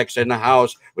 Flowback's in the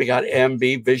house. We got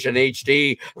MB Vision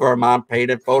HD, Vermont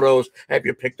Painted Photos. Have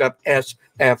you picked up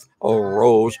SF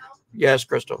Rose? Yes,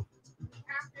 Crystal.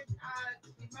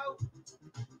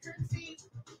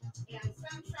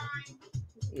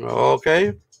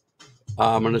 Okay,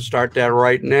 I'm going to start that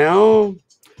right now,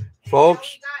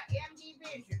 folks.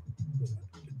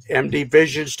 MD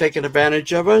Vision's taking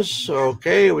advantage of us.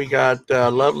 Okay, we got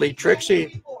lovely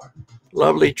Trixie.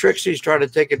 Lovely Trixie's trying to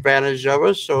take advantage of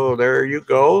us. So there you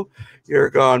go.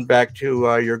 You're going back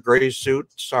to your gray suit.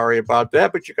 Sorry about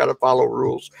that, but you got to follow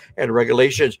rules and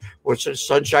regulations. What's the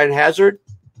sunshine hazard?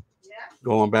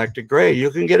 Going back to gray. You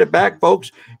can get it back,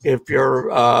 folks, if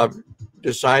you're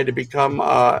decide to become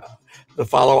to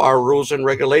follow our rules and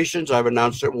regulations. I've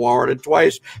announced it warranted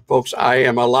twice. Folks, I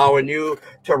am allowing you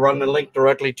to run the link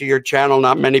directly to your channel.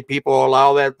 Not many people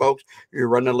allow that, folks. You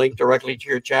run the link directly to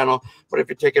your channel. But if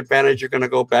you take advantage, you're going to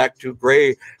go back to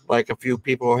gray, like a few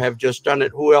people have just done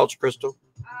it. Who else, Crystal?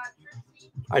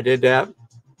 I did that.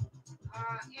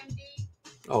 MD.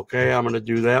 Okay, I'm going to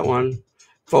do that one.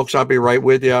 Folks, I'll be right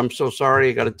with you. I'm so sorry.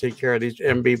 You got to take care of these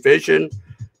MB Vision.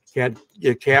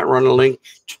 You can't run a link.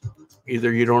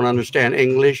 Either you don't understand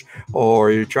English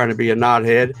or you're trying to be a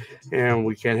knothead, and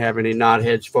we can't have any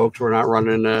knotheads, folks. We're not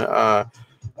running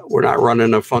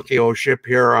a funky old ship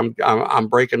here. I'm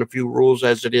breaking a few rules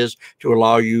as it is to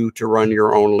allow you to run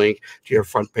your own link to your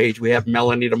front page. We have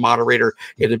Melanie, the moderator,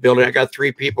 in the building. I got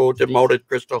 3 people demoted,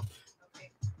 Crystal.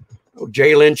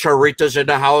 Jalen Charita's in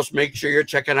the house. Make sure you're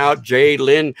checking out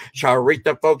Jalen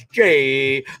Charita, folks.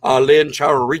 Lynn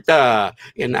Charita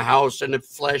in the house, in the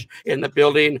flesh, in the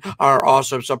building. Our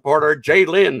awesome supporter,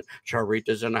 Jalen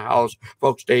Charita's in the house.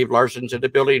 Folks, Dave Larson's in the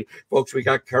building. Folks, we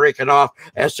got Kerry Knopf,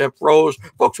 SF Rose.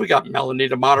 Folks, we got Melanie,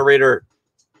 the moderator.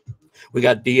 We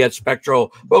got D at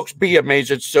Spectral. Folks, be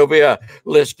amazing, Sylvia.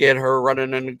 Let's get her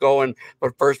running and going.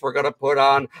 But first, we're going to put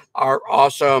on our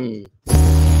awesome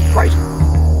Christ.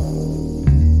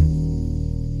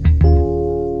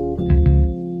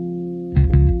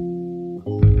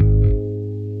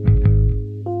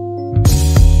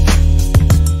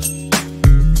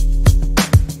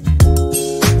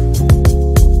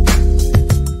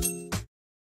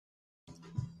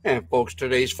 And folks,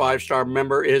 today's 5-star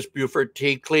member is Buford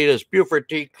T. Cletus. Buford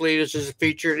T. Cletus is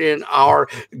featured in our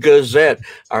Gazette.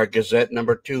 Our Gazette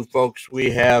number 2, folks,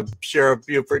 we have Sheriff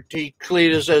Buford T.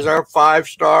 Cletus as our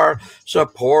 5-star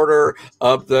supporter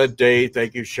of the day.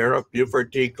 Thank you, Sheriff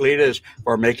Buford T. Cletus,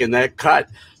 for making that cut.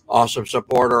 Awesome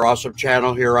supporter, awesome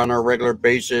channel here on a regular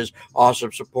basis.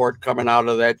 Awesome support coming out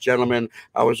of that gentleman.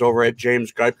 I was over at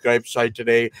James Guype's site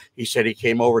today. He said he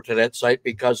came over to that site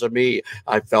because of me.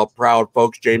 I felt proud,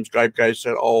 folks. James Guype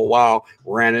said, oh, wow,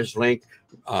 ran his link.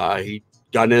 He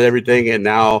done everything, and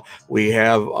now we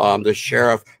have the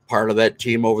sheriff part of that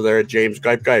team over there at James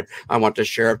Gipe. I want the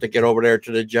sheriff to get over there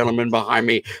to the gentleman behind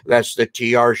me. That's the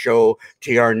TR show,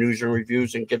 TR News and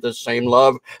Reviews, and get the same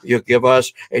love you give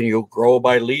us, and you'll grow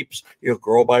by leaps. You'll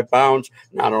grow by bounds,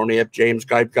 not only at James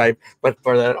Gipe, but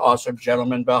for that awesome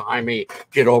gentleman behind me.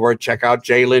 Get over and check out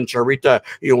Jalen Charita.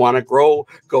 You want to grow?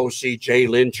 Go see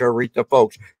Jalen Charita,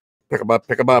 folks. Pick them up,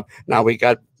 pick them up. Now we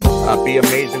got Be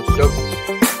Amazing still.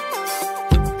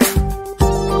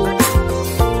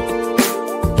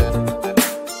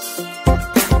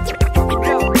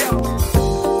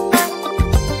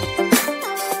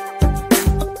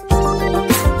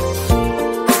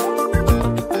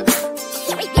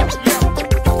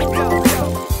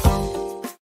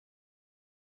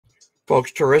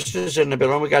 Folks, Tarista's in the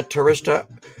building. We got Tarista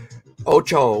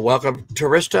Ocho. Welcome,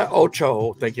 Tarista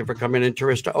Ocho. Thank you for coming in,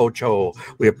 Tarista Ocho.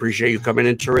 We appreciate you coming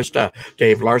in, Tarista.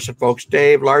 Dave Larson, folks.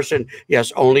 Dave Larson.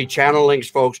 Yes, only channel links,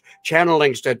 folks. Channel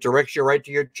links that directs you right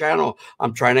to your channel.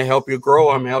 I'm trying to help you grow.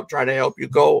 I'm trying to help you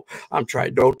go.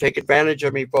 Don't take advantage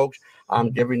of me, folks.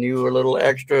 I'm giving you a little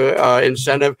extra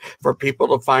incentive for people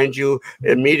to find you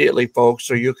immediately, folks,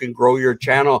 so you can grow your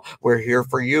channel. We're here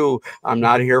for you. I'm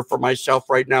not here for myself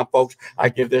right now, folks. I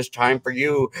give this time for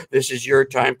you. This is your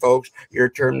time, folks. Your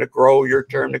turn to grow, your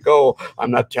turn to go.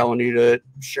 I'm not telling you to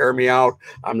share me out.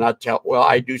 I'm not well,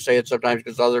 I do say it sometimes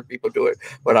because other people do it,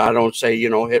 but I don't say, you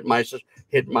know, hit my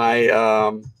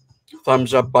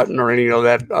thumbs up button or any of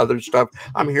that other stuff.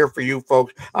 I'm here for you,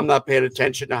 folks. I'm not paying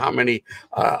attention to how many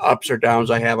ups or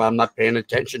downs I have. I'm not paying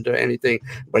attention to anything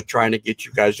but trying to get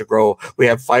you guys to grow. We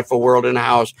have FIFA World in the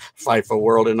house, FIFA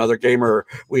World, another gamer.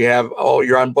 We have, oh,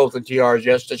 you're on both the TRs.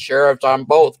 Yes, the sheriff's on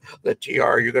both the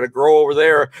TR. You're going to grow over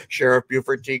there. Sheriff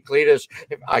Buford T. Cletus.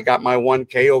 I got my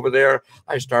 1K over there.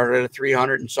 I started at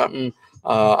 300 and something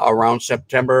around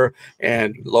September,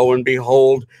 and lo and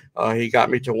behold, he got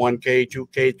me to 1K,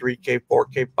 2K, 3K,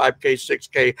 4K, 5K,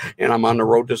 6K, and I'm on the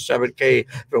road to 7K.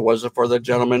 If it wasn't for the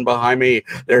gentleman behind me,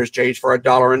 there's change for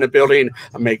 $1 in the building.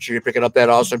 Make sure you're picking up that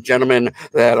awesome gentleman.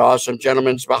 That awesome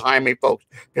gentleman's behind me, folks.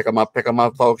 Pick them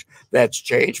up, folks. That's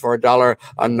change for $1.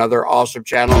 Another awesome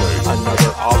channel.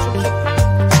 Another awesome.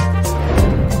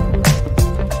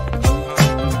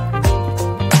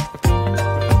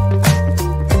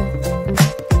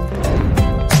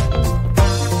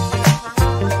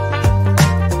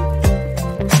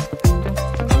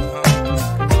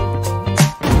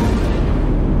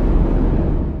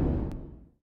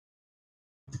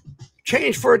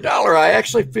 Change for $1. I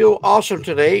actually feel awesome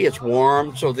today. It's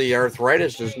warm, so the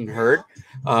arthritis doesn't hurt.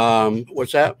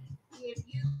 What's that? If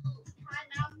you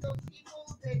time out those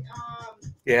people that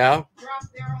yeah, drop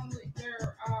their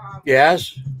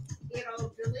yes,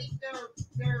 it'll delete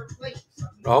their links.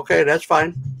 Okay, that's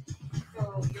fine.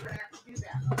 So you're gonna have to do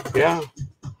that. Yeah,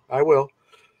 I will.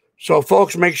 So,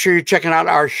 folks, make sure you're checking out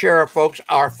our sheriff, folks,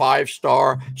 our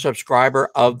 5-star subscriber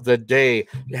of the day.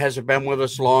 He hasn't been with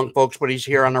us long, folks, but he's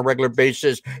here on a regular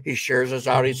basis. He shares us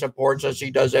out. He supports us. He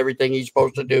does everything he's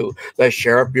supposed to do. The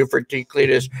Sheriff Buford T.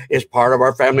 Cletus is part of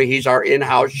our family. He's our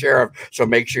in-house sheriff. So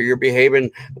make sure you're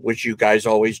behaving, which you guys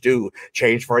always do.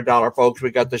 Change for $1, folks. We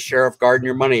got the sheriff guarding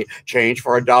your money. Change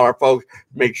for $1, folks.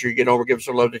 Make sure you get over, give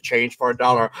some love to Change for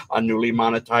 $1, a newly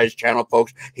monetized channel,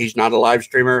 folks. He's not a live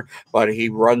streamer, but he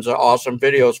runs awesome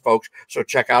videos, folks. So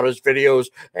check out his videos,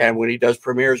 and when he does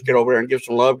premieres, get over there and give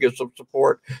some love, give some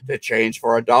support to Change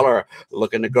for $1.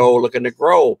 Looking to go, looking to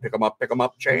grow. Pick them up,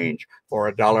 Change for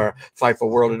 $1. FIFA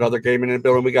World, another game in the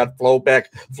building. We got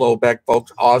Flowback,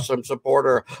 folks, awesome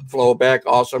supporter. Flowback,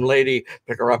 awesome lady.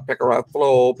 Pick her up,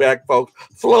 Flowback, folks.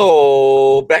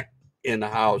 Flowback in the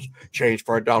house. Change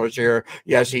for $1 here.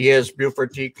 Yes, he is.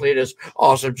 Buford T. Cletus,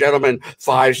 awesome gentleman.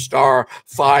 5-star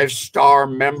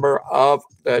member of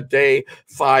the day,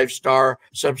 5-star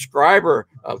subscriber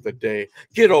of the day.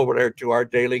 Get over there to our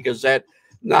Daily Gazette.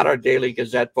 Not our Daily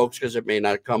Gazette, folks, because it may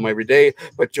not come every day,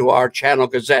 but to our Channel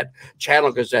Gazette.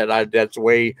 That's the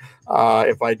way,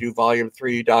 if I do volume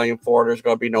 3, volume 4, there's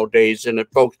going to be no days in it,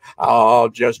 folks. I'll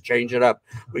just change it up.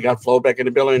 We got Flowback in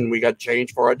the building. We got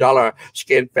Change for $1.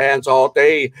 Skin fans all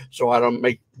day, so I don't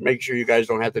make sure you guys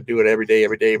don't have to do it every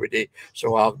day.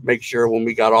 So I'll make sure when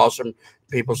we got awesome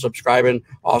people subscribing,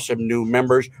 awesome new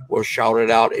members, we'll shout it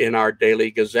out in our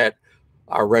Daily Gazette.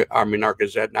 Our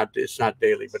Gazette, it's not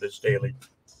daily, but it's daily.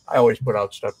 I always put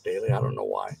out stuff daily. I don't know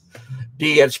why.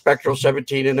 D at Spectral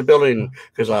 17 in the building,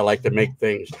 because I like to make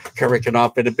things. Karakin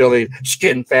off in the building.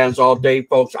 Skin fans all day,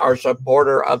 folks. Our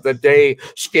supporter of the day.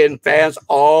 Skin fans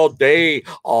all day,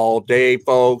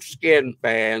 folks. Skin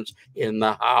fans in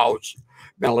the house.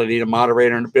 Melanie, the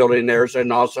moderator in the building. There's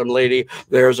an awesome lady.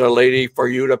 There's a lady for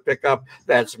you to pick up.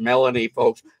 That's Melanie,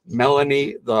 folks.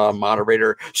 Melanie, the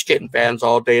moderator. Skin fans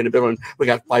all day in the building. We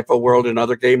got FIFO World,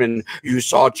 another game, and you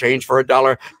saw change for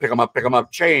 $1. Pick them up, pick them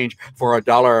up. Change for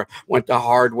 $1 went the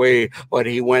hard way, but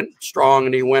he went strong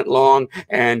and he went long,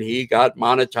 and he got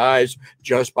monetized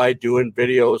just by doing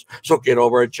videos. So get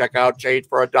over and check out Change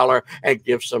for $1 and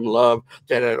give some love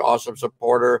to that awesome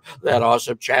supporter, that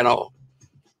awesome channel.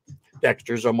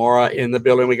 Dexter Zamora in the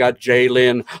building. We got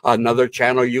Jaylyn, another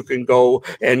channel you can go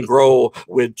and grow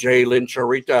with Jaylyn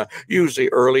Charita. Usually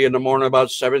early in the morning, about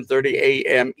 7:30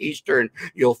 a.m. Eastern,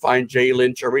 you'll find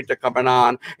Jaylyn Charita coming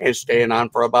on and staying on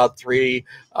for about 3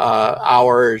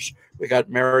 hours. We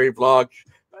got Mary Vlog,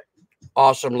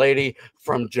 awesome lady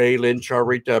from Jaylyn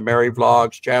Charita, Mary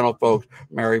Vlogs channel, folks.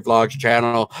 Mary Vlogs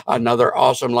channel, another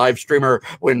awesome live streamer.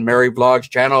 When Mary Vlogs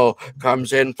channel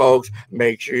comes in, folks,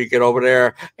 make sure you get over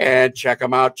there and check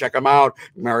them out. Check them out.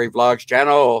 Mary Vlogs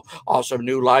channel, awesome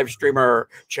new live streamer.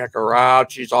 Check her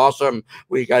out. She's awesome.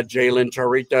 We got Jaylyn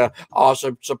Charita,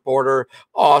 awesome supporter,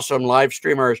 awesome live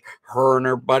streamers. Her and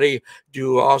her buddy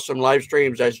do awesome live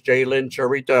streams. That's Jaylyn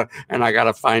Charita, and I got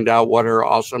to find out what her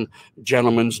awesome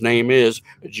gentleman's name is.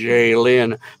 Jaylyn.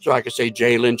 So I can say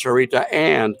Jaylyn Charita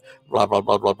and blah, blah,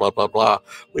 blah, blah, blah, blah, blah.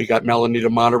 We got Melanie, the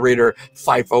moderator,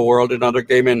 FIFO World, another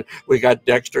gaming. We got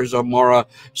Dexter Zamora,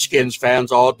 Skins fans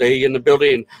all day in the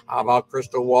building. How about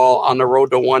Crystal Wall on the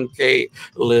road to 1K?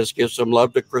 Let's give some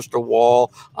love to Crystal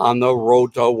Wall on the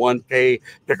road to 1K.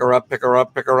 Pick her up, pick her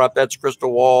up, pick her up. That's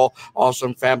Crystal Wall,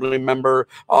 awesome family member,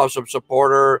 awesome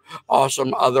supporter,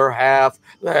 awesome other half.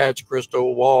 That's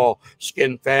Crystal Wall.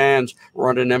 Skin fans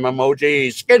running them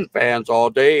emojis. Skin fans all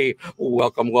day.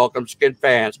 Welcome, welcome, Skin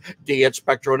fans. D at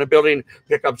Spectrum in the building.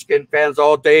 Pick up Skin fans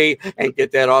all day and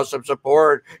get that awesome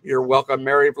support. You're welcome,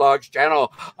 Mary Vlogs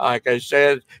channel. Like I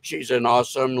said, she's an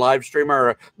awesome live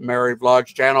streamer. Mary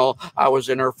Vlogs channel. I was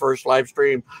in her first live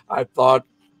stream. I thought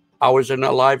I was in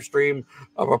a live stream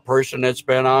of a person that's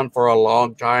been on for a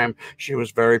long time. She was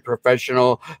very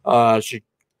professional. She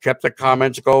kept the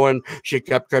comments going. She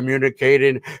kept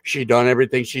communicating. She done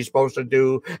everything she's supposed to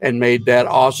do and made that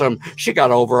awesome. She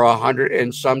got over 100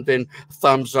 and something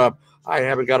thumbs up. I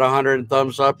haven't got 100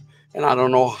 thumbs up, and I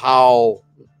don't know how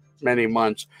many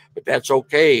months, but that's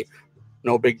okay.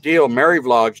 No big deal. Mary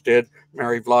Vlogs did.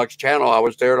 Mary Vlogs channel. I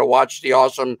was there to watch the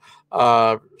awesome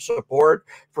support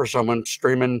for someone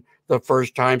streaming the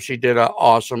first time. She did an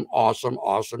awesome, awesome,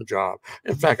 awesome job.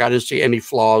 In fact, I didn't see any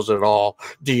flaws at all.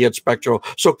 D at Spectral.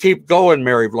 So keep going,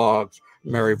 Mary Vlogs.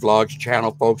 Mary Vlogs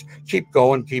channel, folks. Keep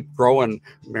going, keep growing,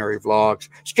 Mary Vlogs.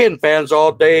 Skin fans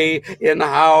all day in the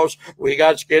house. We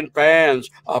got Skin fans,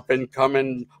 up and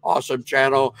coming, awesome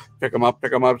channel. Pick them up,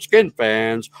 Skin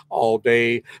fans all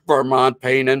day. Vermont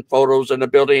Paint and Photos in the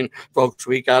building. Folks,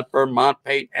 we got Vermont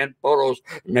Paint and Photos.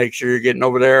 Make sure you're getting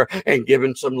over there and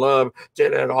giving some love to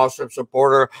that awesome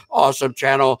supporter, awesome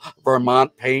channel,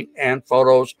 Vermont Paint and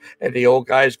Photos. And the old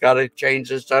guys got to change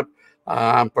this up.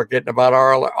 I'm forgetting about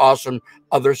our awesome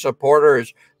other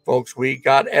supporters. Folks, we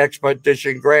got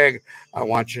Expedition Greg. I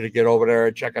want you to get over there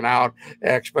and check it out.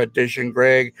 Expedition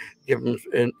Greg.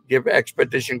 Give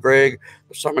Expedition Greg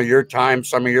some of your time,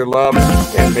 some of your love,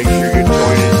 and make sure you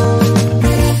join it.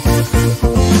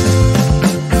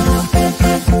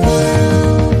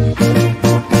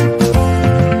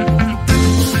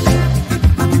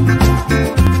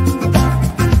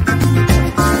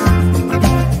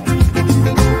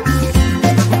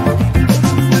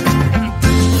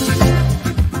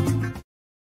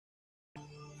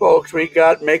 Folks, we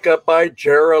got Makeup by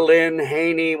Geraldine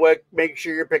Haney. Make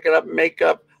sure you're picking up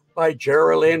Makeup by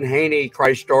Geraldine Haney.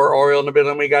 Christ Store Oil in the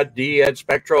building. We got D at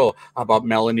Spectral. How about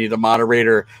Melanie, the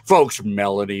moderator? Folks,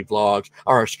 Melanie Vlogs,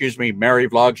 or excuse me, Mary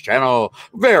Vlogs channel.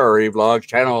 Mary Vlogs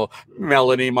channel.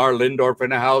 Melanie Marlindorf in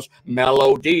the house.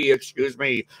 Melody, excuse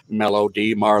me.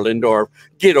 Melody Marlindorf.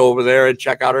 Get over there and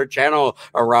check out her channel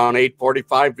around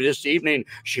 8:45 this evening.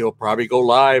 She'll probably go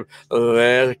live.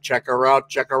 Check her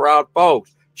out,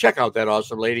 folks. Check out that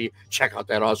awesome lady. Check out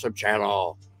that awesome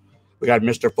channel. We got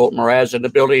Mr. Fulton Mraz in the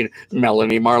building.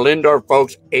 Melanie Marlindorf,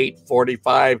 folks,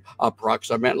 8:45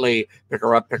 approximately. Pick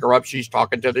her up. She's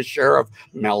talking to the sheriff,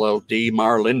 Melody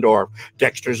Marlindorf.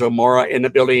 Dexter Zamora in the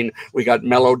building. We got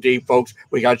Melody, folks.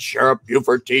 We got Sheriff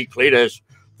Buford T. Cletus.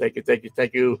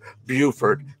 Thank you,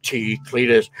 Buford T.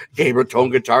 Cletus. Gabriel Tone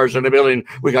Guitars in the building.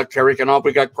 We got Kerry Knopf.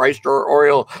 We got Chrysler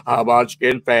Oriole. How about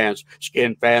Skin fans?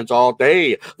 Skin fans all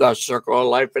day. The Circle of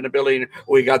Life in the building.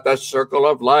 We got the Circle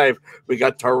of Life. We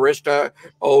got Tarista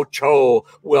Ocho.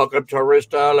 Welcome,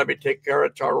 Tarista. Let me take care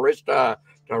of Tarista.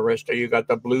 Tarista, you got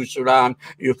the blue suit on.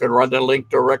 You can run the link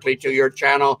directly to your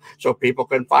channel so people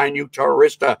can find you.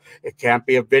 Tarista, it can't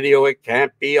be a video. It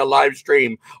can't be a live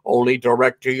stream. Only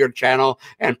direct to your channel.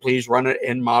 And please run it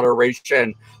in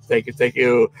moderation. Thank you. Thank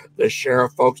you. The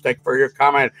sheriff, folks, thank you for your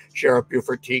comment. Sheriff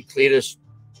Buford T. Cletus.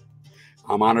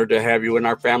 I'm honored to have you in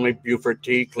our family, Buford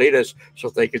T. Cletus. So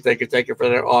thank you for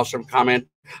that awesome comment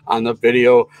on the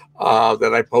video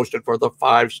that I posted for the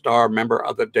 5-star member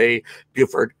of the day,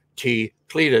 Buford T.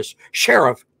 Cletus.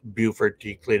 Sheriff Buford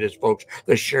T. Cletus, folks.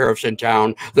 The sheriff's in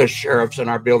town. The sheriff's in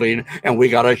our building, and we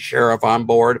got a sheriff on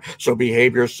board. So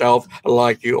behave yourself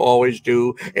like you always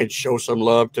do and show some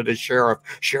love to the sheriff,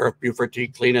 Sheriff Buford T.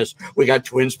 Cletus. We got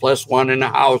twins plus one in the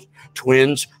house.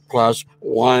 Twins plus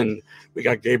one. We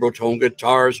got Gabriel Tone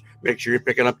Guitars. Make sure you're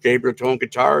picking up Gabriel Tone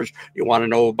Guitars. You want to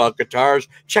know about guitars?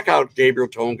 Check out Gabriel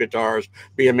Tone Guitars.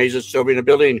 Be amazing, Sylvia in the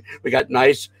building. We got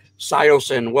Nice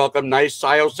Sileson. Welcome, Nice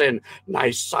Sileson.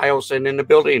 Nice Sileson in the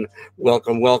building.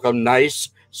 Welcome, welcome, Nice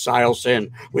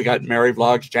Sileson. We got Mary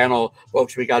Vlogs channel.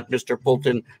 Folks, we got Mr.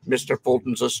 Fulton. Mr.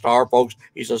 Fulton's a star, folks.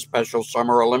 He's a special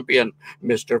summer Olympian.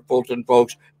 Mr. Fulton,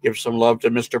 folks, give some love to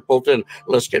Mr. Fulton.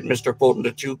 Let's get Mr. Fulton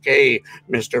to 2K.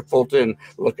 Mr. Fulton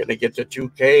looking to get to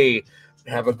 2K.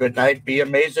 Have a good night. Be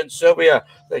amazing, Sylvia.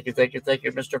 Thank you,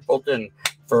 Mr. Fulton.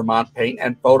 Vermont Paint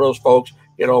and Photos, folks.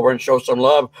 Get over and show some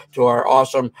love to our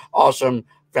awesome, awesome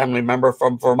family member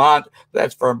from Vermont.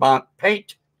 That's Vermont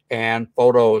Paint and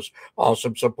Photos.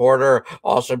 Awesome supporter,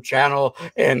 awesome channel,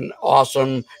 and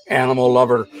awesome animal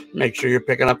lover. Make sure you're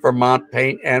picking up Vermont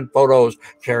Paint and Photos,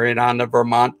 carrying on the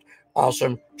Vermont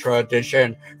awesome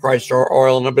tradition. Chrysler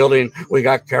Oil in the building. We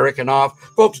got Karikanoff.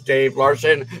 Folks, Dave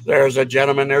Larson. There's a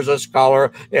gentleman. There's a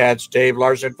scholar. Yeah, it's Dave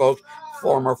Larson, folks.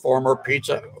 Former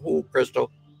pizza. Ooh,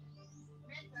 Crystal.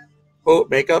 Oh,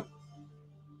 makeup.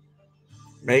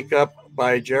 Makeup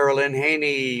by Geraldine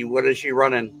Haney. What is she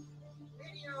running?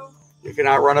 You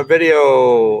cannot run a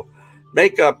video.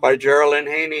 Makeup by Geraldine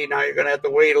Haney. Now you're going to have to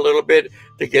wait a little bit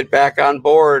to get back on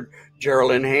board.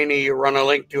 Geraldine Haney, you run a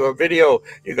link to a video.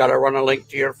 You got to run a link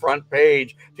to your front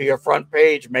page. To your front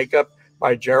page. Makeup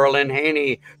by Geraldine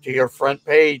Haney. To your front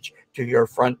page. To your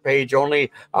front page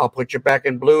only. I'll put you back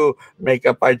in blue.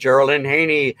 Makeup by Geraldine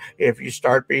Haney. If you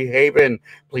start behaving,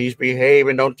 please behave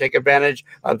and don't take advantage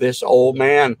of this old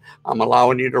man. I'm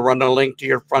allowing you to run a link to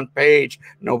your front page.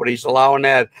 Nobody's allowing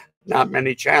that. Not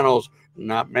many channels.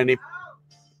 Not many.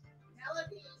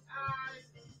 Melody,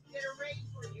 get a raise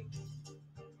for you.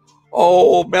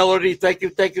 Oh, Melody, thank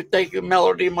you,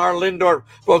 Melody Marlindorf.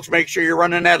 Folks, make sure you're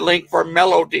running that link for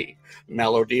Melody.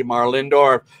 Melody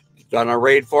Marlindorf. Done a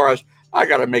raid for us. I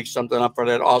got to make something up for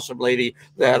that awesome lady,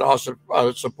 that awesome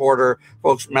supporter.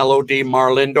 Folks, Melody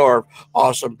Marlindorf.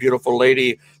 Awesome, beautiful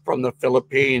lady from the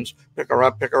Philippines. Pick her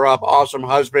up, pick her up. Awesome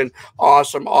husband,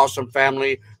 awesome, awesome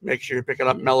family. Make sure you're picking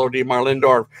up Melody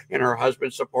Marlindorf, and her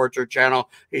husband supports her channel.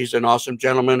 He's an awesome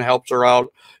gentleman, helps her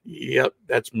out. Yep,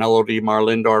 that's Melody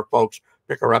Marlindorf, folks.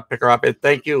 Pick her up, pick her up. And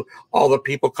thank you, all the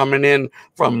people coming in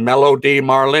from Melody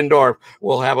Marlindorf.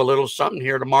 We'll have a little something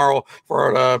here tomorrow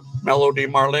for Melody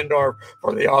Marlindorf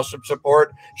for the awesome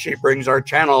support she brings our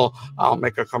channel. I'll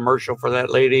make a commercial for that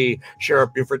lady. Sheriff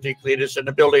Buford T. Cletus in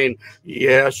the building.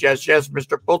 Yes,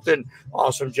 Mr. Fulton.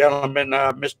 Awesome gentleman,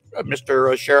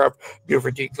 Mr. Sheriff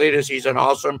Buford T. Cletus. He's an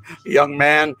awesome young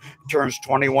man. Turns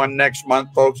 21 next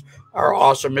month, folks. Our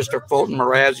awesome Mr. Fulton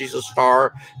Mraz, he's a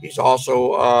star. He's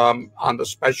also on the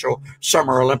special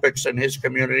Summer Olympics in his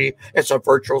community. It's a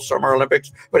virtual Summer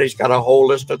Olympics, but he's got a whole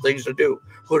list of things to do.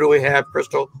 Who do we have,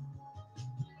 Crystal?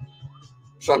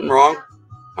 Something wrong?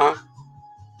 Huh?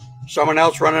 Someone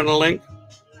else running a link?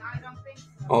 I don't think so.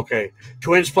 Okay.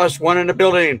 Twins plus one in the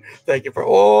building. Thank you for...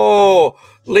 Oh,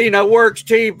 Lena Works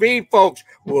TV, folks.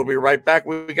 We'll be right back.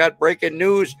 We got breaking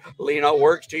news. Lena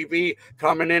Works TV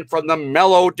coming in from the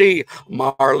Melody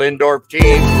Marlindorf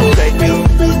team. Thank you.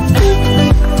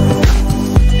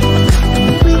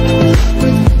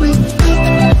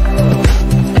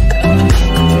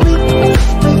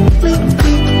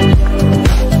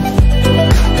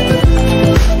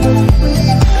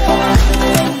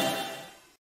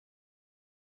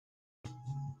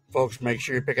 Folks, make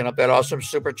sure you're picking up that awesome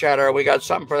super chatter. We got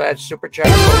something for that super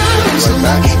chatter. Folks. We'll be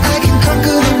right back. I can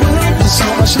conquer the world. There's so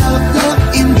much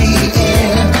love in the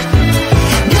air.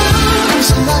 God, I'm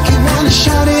so lucky, wanna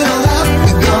shout it all out.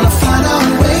 We're gonna find our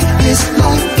way. This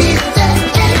life is God,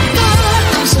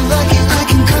 I'm so lucky, I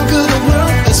can conquer the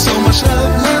world. There's so much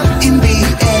love in the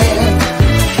air.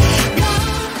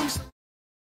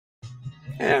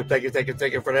 And thank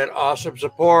you for that awesome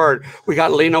support. We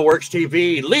got Lena Works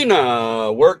TV.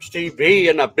 Lena Works TV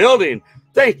in the building.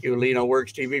 Thank you, Lena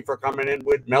Works TV, for coming in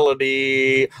with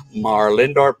Melody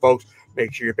Marlindorf, folks.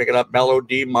 Make sure you're picking up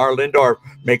Melody Marlindorf.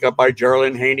 Makeup by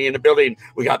Geraldine Haney in the building.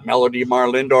 We got Melody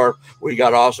Marlindorf. We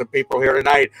got awesome people here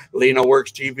tonight. Lena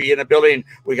Works TV in the building.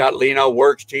 We got Lena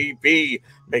Works TV.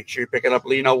 Make sure you're picking up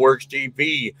Lena Works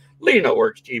TV. Lena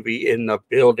Works TV in the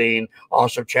building.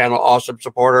 Awesome channel, awesome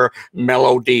supporter.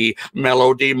 Melody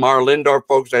Marlindorf,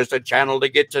 folks. That's the channel to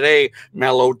get today.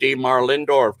 Melody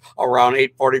Marlindorf. Around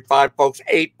 8:45, folks.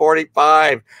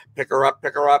 8:45. Pick her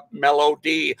up.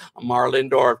 Melody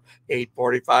Marlindorf.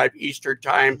 8:45 Eastern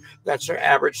time. That's her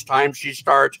average time she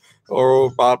starts. Or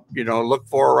about, look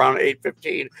for around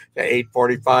 8:15 to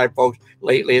 8:45, folks.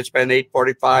 Lately, it's been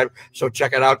 8:45. So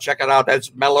check it out.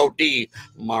 That's Melody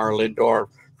Marlindorf.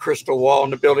 Crystal Wall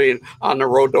in the building on the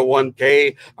road to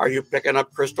 1K. Are you picking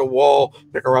up Crystal Wall?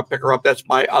 Pick her up. That's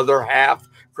my other half.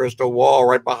 Crystal Wall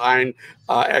right behind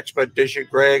Expedition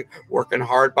Greg, working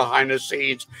hard behind the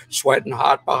scenes, sweating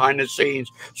hot behind the scenes.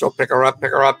 So pick her up,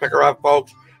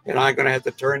 folks. And I'm going to have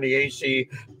to turn the AC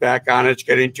back on. It's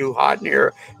getting too hot in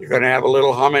here. You're going to have a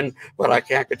little humming, but I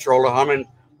can't control the humming.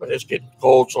 But it's getting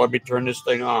cold, so let me turn this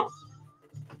thing on.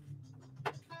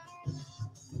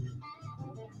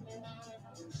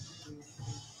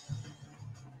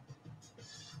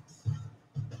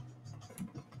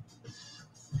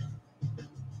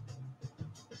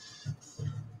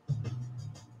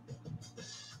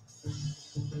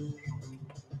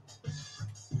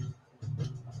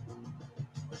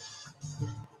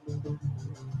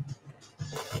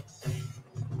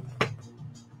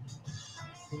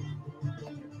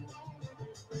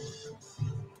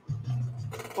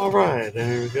 All right,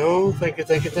 there we go.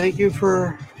 Thank you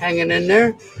for hanging in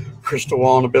there. Crystal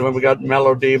Wall in the building. We got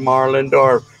Melody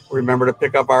Marlindorf. Remember to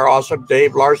pick up our awesome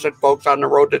Dave Larson, folks, on the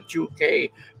road to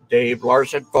 2K. Dave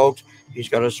Larson, folks. He's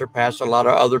going to surpass a lot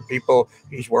of other people.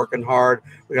 He's working hard.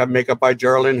 We got makeup by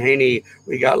Geraldine Haney.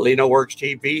 We got Lena Works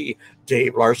TV.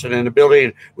 Dave Larson in the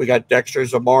building. We got Dexter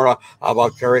Zamora. How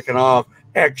about kicking off?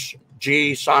 XG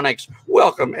Sonics.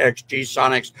 Welcome, XG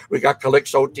Sonics. We got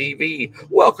Calixo TV.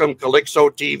 Welcome, Calixo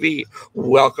TV.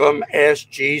 Welcome,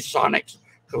 SG Sonics.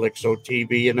 Calixo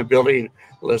TV in the building.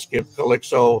 Let's give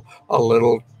Calixo a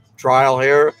little trial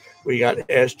here. We got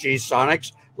SG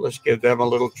Sonics. Let's give them a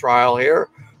little trial here.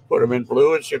 Put them in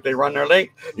blue and see if they run their link.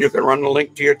 You can run the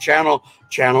link to your channel.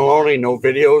 Channel only, no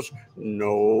videos,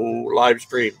 no live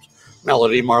streams.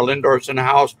 Melody Marlindorf's in the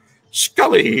house.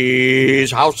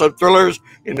 Scully's House of Thrillers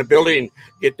in the building.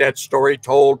 Get that story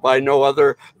told by no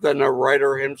other than the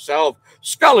writer himself.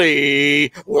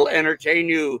 Scully will entertain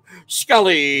you.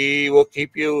 Scully will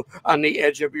keep you on the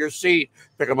edge of your seat.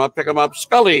 Pick them up.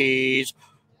 Scully's.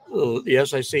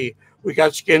 Yes, I see. We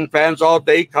got skin fans all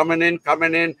day coming in,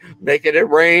 making it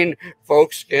rain.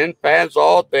 Folks, skin fans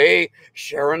all day,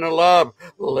 sharing the love.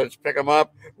 Let's pick them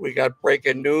up. We got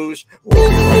breaking news. We'll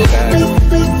be right back.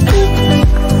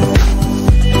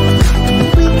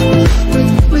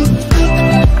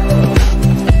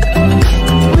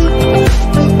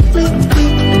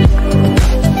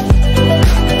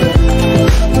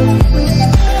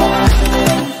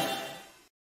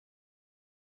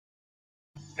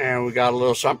 And we got a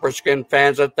little something for skin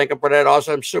fans. And thank you for that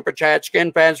awesome super chat.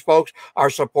 Skin fans, folks,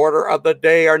 our supporter of the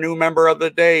day, our new member of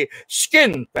the day,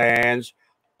 skin fans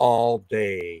all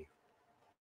day.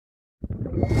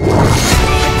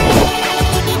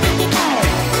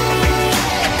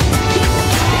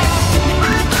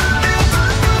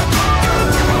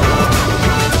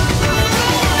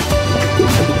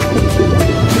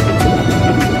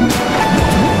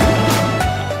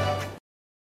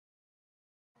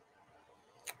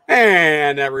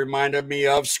 And that reminded me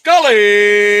of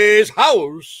Scully's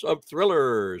House of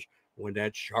Thrillers when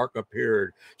that shark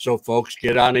appeared. So, folks,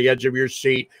 get on the edge of your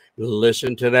seat.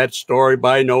 Listen to that story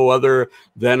by no other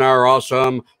than our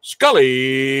awesome Scully's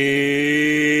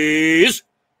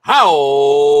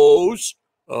House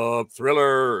of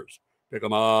Thrillers. Pick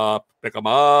him up. Pick him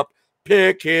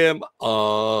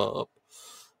up.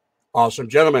 Awesome,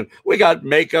 gentlemen. We got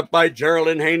makeup by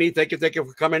Geraldine Haney. Thank you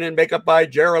for coming in. Makeup by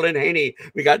Geraldine Haney.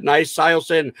 We got Nice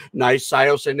Silson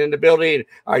in the building.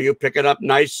 Are you picking up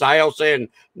Nice Silson?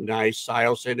 Nice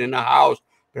Silson in the house.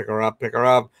 Pick her up.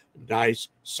 Nice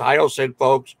Silson,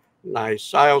 folks. Nice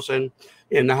Silson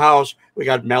in the house. We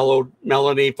got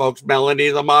Melanie, folks. Melanie,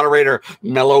 the moderator.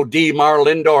 Melody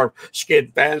Marlindorf.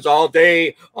 Skin fans all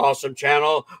day. Awesome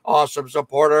channel. Awesome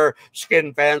supporter.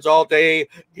 Skin fans all day.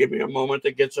 Give me a moment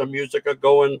to get some music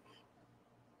going.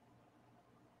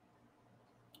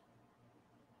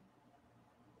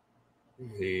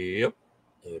 Yep.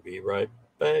 I'll be right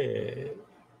back.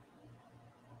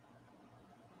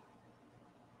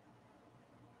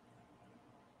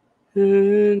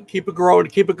 And keep it growing,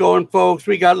 keep it going, folks.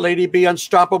 We got Lady B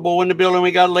Unstoppable in the building.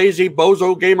 We got Lazy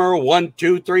Bozo Gamer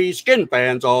 123 Skin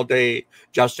Fans all day.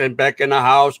 Justin Beck in the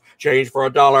house. Change for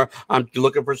 $1. I'm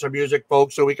looking for some music,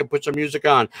 folks, so we can put some music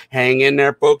on. Hang in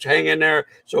there, folks. Hang in there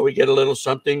so we get a little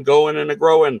something going and a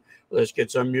growing. Let's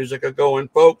get some music a going,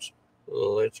 folks.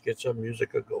 Let's get some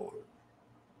music a going.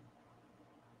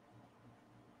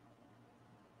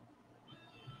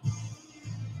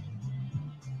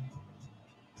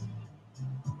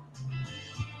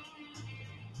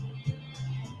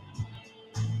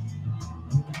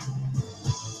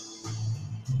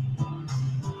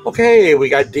 Okay, we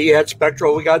got D-Head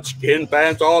Spectral, we got Skin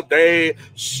Fans all day,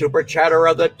 Super Chatter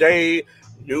of the day,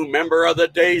 new member of the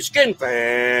day, Skin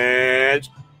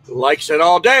Fans, likes it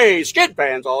all day, Skin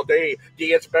Fans all day,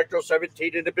 D-Head Spectral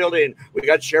 17 in the building, we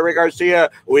got Sherry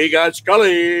Garcia, we got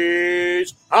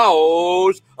Scully's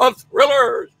House of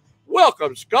Thrillers,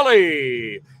 welcome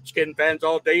Scully. Skin Fans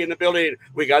all day in the building.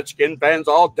 We got Skin Fans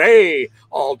all day.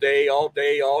 All day, all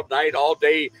day, all night, all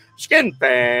day. Skin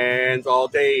Fans all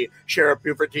day. Sheriff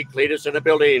Buford T. Cletus in the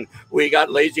building. We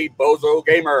got Lazy Bozo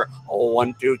Gamer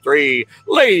 123.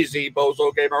 Lazy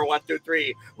Bozo Gamer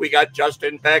 123. We got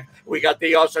Justin Beck. We got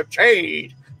the awesome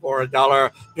change for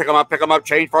 $1. Pick them up,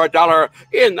 change for $1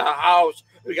 in the house.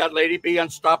 We got Lady B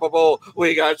Unstoppable.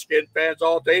 We got Skin Fans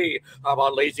all day. How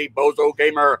about Lazy Bozo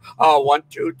Gamer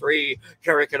 123?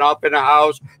 Carrick off in the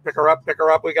house. Pick her up, pick her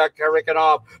up. We got Carrick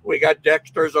off. We got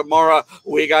Dexter Zamora.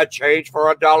 We got change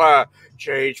for $1.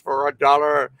 Change for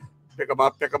 $1. Pick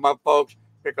them up, folks.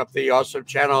 Pick up the awesome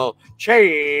channel.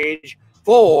 Change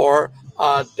for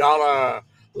 $1.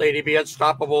 Lady B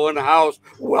Unstoppable in the house.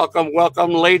 Welcome,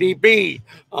 welcome, Lady B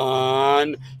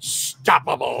Unstoppable.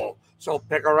 So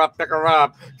pick her up,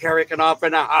 Carrick off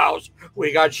in the house.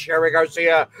 We got Sherry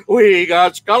Garcia. We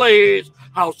got Scully's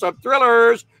House of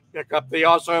Thrillers. Pick up the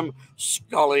awesome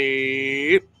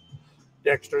Scully.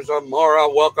 Dexter Zamora,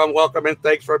 welcome, welcome, and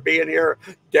thanks for being here.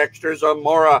 Dexter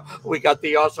Zamora. We got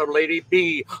the awesome Lady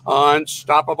B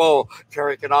Unstoppable.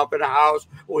 Carrick off in the house.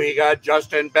 We got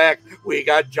Justin Beck. We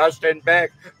got Justin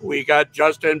Beck. We got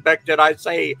Justin Beck, did I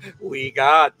say? We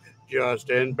got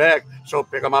Justin Beck. So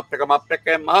pick him up, pick him up, pick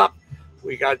him up.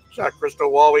 We got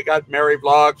Crystal Wall. We got Mary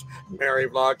Vlogs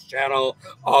channel.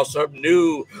 Awesome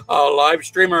new live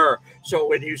streamer. So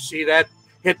when you see that,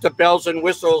 hit the bells and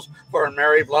whistles for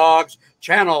Mary Vlogs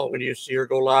channel. When you see her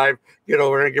go live, get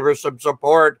over and give her some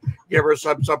support. Give her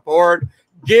some support.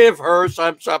 Give her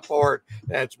some support.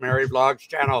 That's Mary Vlogs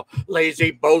channel.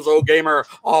 Lazy Bozo Gamer,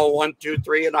 all 1, 2,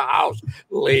 3 in the house.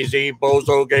 Lazy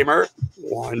Bozo Gamer,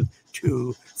 1,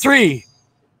 2, 3.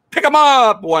 Pick them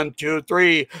up. 1, 2,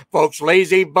 3. Folks,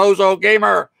 Lazy Bozo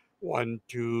Gamer. 1,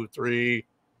 2, 3.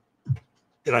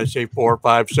 Did I say 4,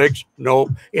 5, 6?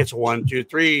 Nope. It's 1, 2,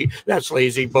 3. That's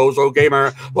Lazy Bozo Gamer.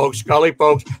 Folks,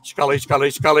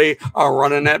 Scully are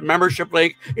running that membership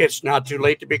link. It's not too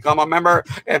late to become a member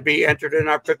and be entered in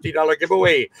our $50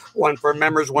 giveaway. One for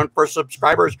members, one for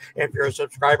subscribers. If you're a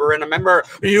subscriber and a member,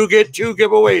 you get 2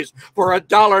 giveaways. For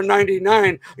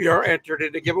 $1.99, you're entered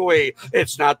in the giveaway.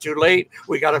 It's not too late.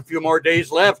 We got a few more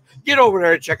days left. Get over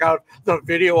there and check out the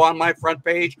video on my front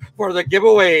page for the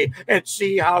giveaway and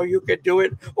see how you can do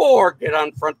it. Or get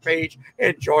on front page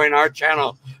and join our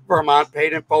channel. Vermont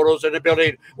Paint and Photos in the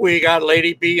building. We got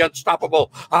Lady B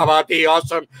Unstoppable. How about the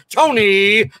awesome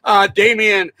Tony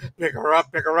Damien? Pick her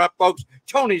up, folks.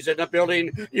 Tony's in the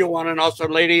building. You want an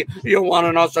awesome lady? You want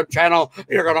an awesome channel?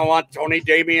 You're going to want Tony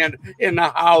Damien in the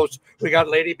house. We got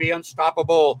Lady B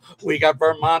Unstoppable. We got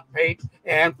Vermont Paint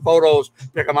and Photos.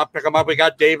 Pick them up, We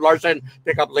got Dave Larson.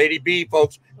 Pick up Lady B,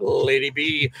 folks. Lady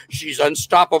B, she's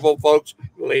unstoppable, folks.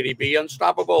 Lady B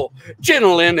Unstoppable.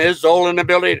 Jinlin is all in the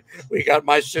building. We got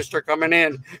my sister coming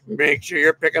in. Make sure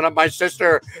you're picking up my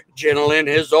sister. Jinlin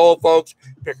is all, folks.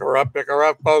 Pick her up,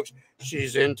 folks.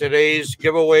 She's in today's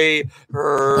giveaway.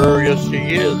 Yes, she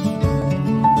is.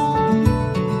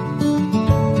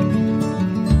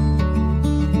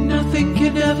 Nothing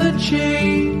can ever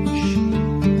change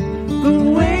the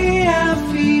way I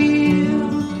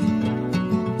feel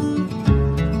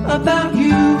about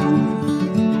you.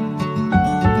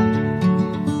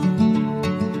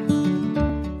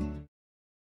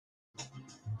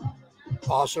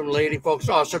 Awesome lady, folks.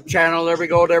 Awesome channel. There we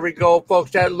go,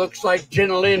 folks. That looks like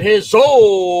Jinlin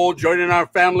Hizzo joining our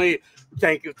family.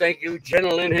 Thank you,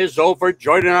 Jinlin Hizzo, for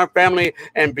joining our family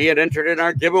and being entered in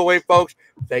our giveaway, folks.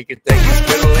 Thank you,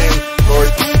 Jinlin, for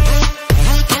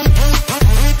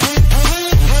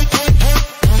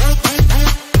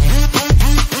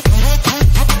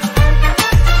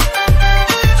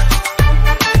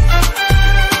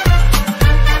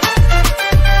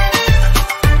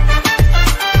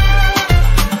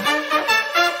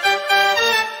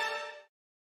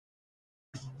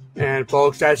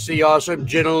Folks, that's the awesome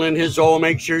Gentleman His Old.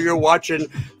 Make sure you're watching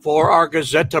for our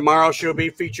Gazette tomorrow. She'll be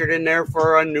featured in there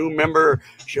for a new member.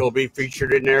 She'll be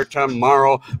featured in there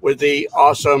tomorrow with the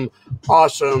awesome.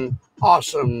 What's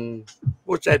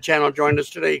that channel joined us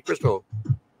today, Crystal?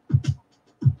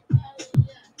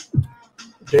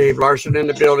 Dave Larson in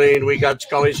the building. We got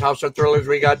Scully's House of Thrillers.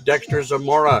 We got Dexter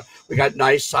Zamora. We got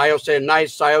Nice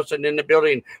Siosin in the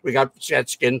building. We got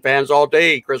Skin Fans all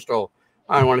day, Crystal.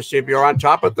 I want to see if you're on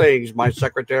top of things, my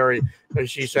secretary. And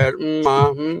she said,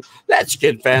 that's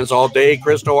Skin Fans all day.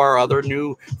 Crystal, our other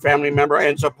new family member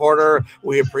and supporter.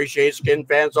 We appreciate Skin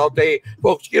Fans all day.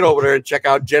 Folks, get over there and check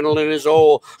out Gentleman Is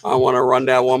Old. I want to run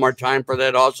that one more time for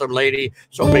that awesome lady.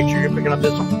 So make sure you're picking up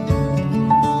this one.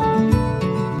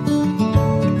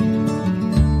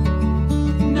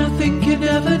 Nothing can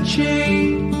ever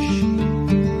change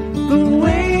the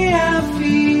way I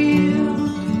feel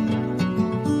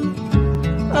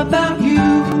about you.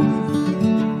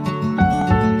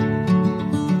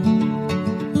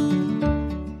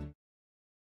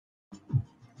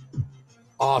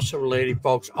 Awesome lady,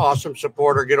 folks. Awesome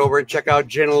supporter. Get over and check out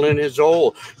Gentleman Is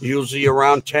Old. Usually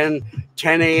around 10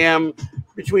 a.m.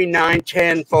 between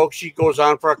 9-10, folks. She goes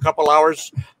on for a couple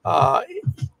hours.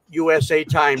 USA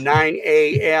time, 9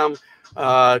 a.m.,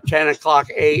 10 o'clock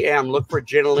a.m. Look for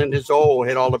Gentleman His Old.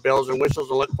 Hit all the bells and whistles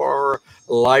and look for her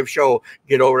live show.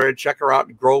 Get over there and check her out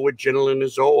and grow with Gentleman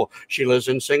His Old. She lives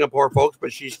in Singapore, folks,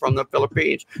 but she's from the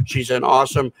Philippines. She's an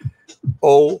awesome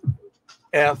OFW,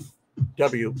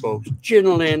 folks.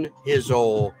 Gentleman His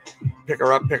Old. Pick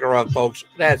her up, folks.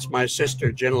 That's my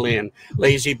sister, Gentleman.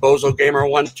 Lazy Bozo Gamer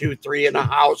 123 in the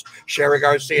house. Sherry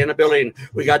Garcia in the building.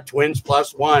 We got Twins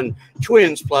plus one.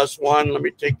 Twins plus one. Let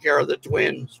me take care of the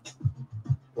Twins.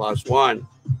 Plus one.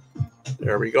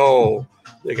 There we go.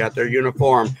 They got their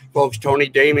uniform. Folks, Tony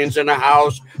Damien's in the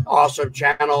house. Awesome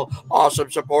channel. Awesome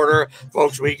supporter.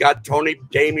 Folks, we got Tony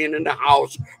Damien in the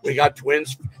house. We got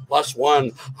Twins plus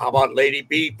one. How about Lady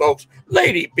B, folks?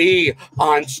 Lady B,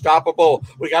 unstoppable.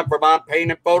 We got Vermont Paint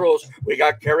and Photos. We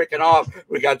got Carrie Knopf.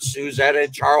 We got Suzette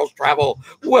and Charles Travel.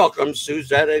 Welcome,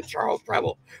 Suzette and Charles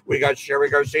Travel. We got Sherry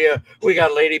Garcia. We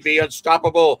got Lady B,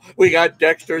 unstoppable. We got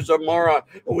Dexter Zamora.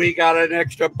 We got an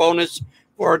extra bonus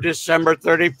for December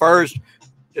 31st.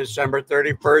 December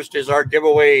 31st is our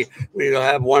giveaway. We'll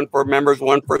have one for members,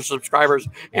 one for subscribers,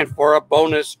 and for a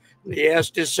bonus. Yes,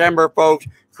 December, folks.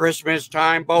 Christmas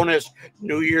time bonus,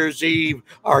 New Year's Eve,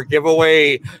 our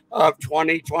giveaway of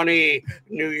 2020,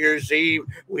 New Year's Eve.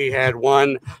 We had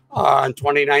one in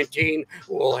 2019.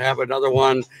 We'll have another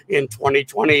one in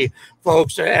 2020.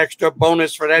 Folks, an extra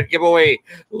bonus for that giveaway.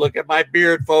 Look at my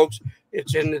beard, folks.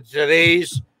 It's in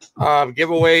today's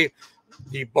giveaway.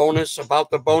 The bonus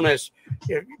about the bonus.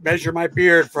 If you measure my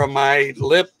beard from my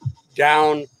lip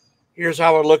down, here's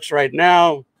how it looks right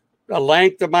now. The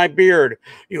length of my beard.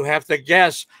 You have to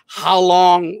guess how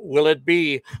long will it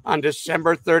be on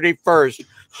December 31st.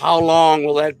 How long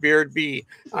will that beard be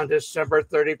on December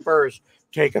 31st?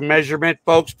 Take a measurement,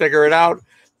 folks. Figure it out.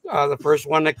 The first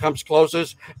one that comes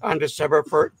closest on December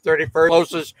 31st,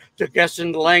 closest to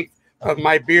guessing the length of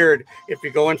my beard. If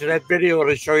you go into that video,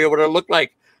 it'll show you what it looked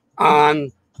like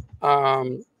on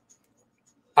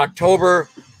October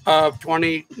of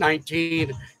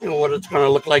 2019 and what it's going to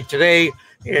look like today.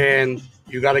 And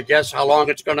you got to guess how long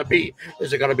it's going to be.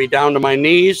 Is it going to be down to my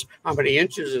knees? How many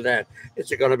inches is that?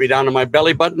 Is it going to be down to my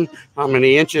belly button? How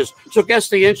many inches? So guess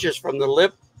the inches from the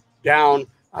lip down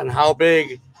on how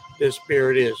big this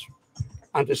beard is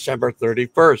on December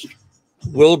 31st.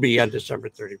 Will be on December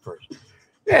 31st.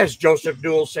 Yes, Joseph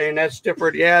Newell saying that's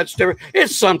different. Yeah, it's different.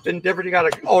 It's something different. You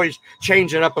got to always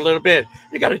change it up a little bit.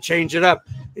 You got to change it up.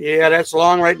 Yeah, that's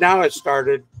long right now. It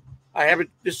started. I haven't,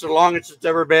 this is the longest it's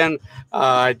ever been.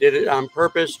 I did it on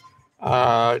purpose.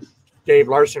 Dave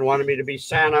Larson wanted me to be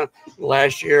Santa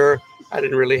last year. I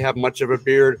didn't really have much of a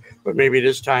beard, but maybe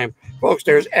this time. Folks,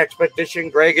 there's Expedition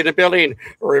Greg in the building.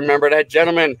 Remember that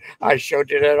gentleman? I showed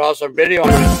you that awesome video. I'm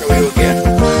going to show you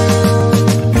again.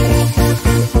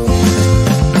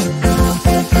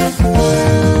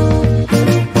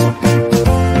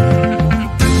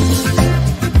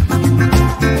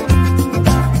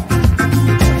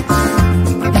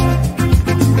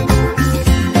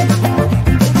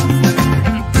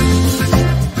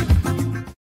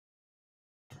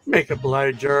 Makeup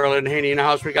by Geraldine Haney in the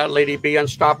house. We got Lady B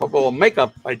Unstoppable.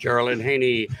 Makeup by Geraldine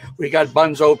Haney. We got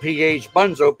Bunzo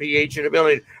PH in the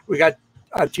building. We got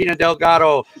Tina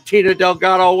Delgado. Tina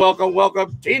Delgado,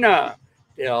 welcome, Tina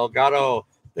Delgado.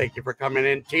 Thank you for coming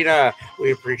in, Tina.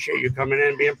 We appreciate you coming in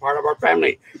and being part of our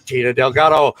family. Tina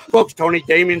Delgado. Folks, Tony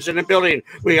Damien's in the building.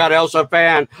 We got Elsa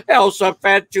Fan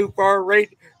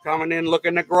 248. coming in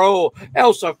looking to grow.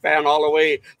 Elsa fan all the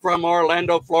way from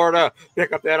Orlando, Florida.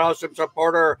 Pick up that awesome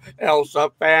supporter.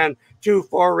 Elsa fan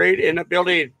 248 in the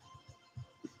building.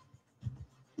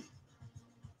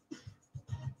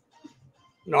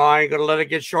 No, I ain't going to let it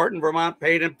get short in Vermont.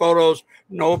 Paid in photos.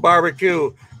 No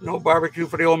barbecue. No barbecue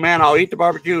for the old man. I'll eat the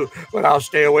barbecue, but I'll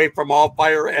stay away from all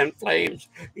fire and flames.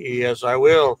 Yes, I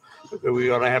will. We're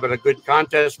going to have a good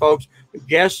contest, folks.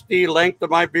 Guess the length of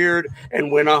my beard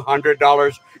and win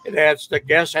 $100. That's the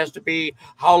guess has to be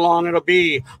how long it'll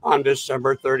be on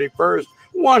December 31st.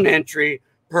 One entry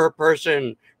per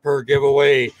person per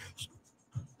giveaway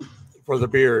for the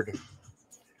beard.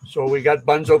 So we got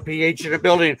Bunzo PH in the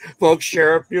building. Folks,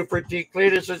 Sheriff Buford T.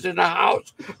 Cletus is in the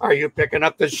house. Are you picking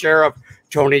up the sheriff?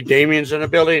 Tony Damien's in the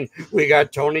building. We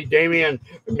got Tony Damien.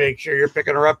 Make sure you're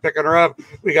picking her up, picking her up.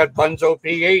 We got Bunzo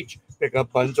PH. Pick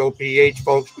up Bunzo PH,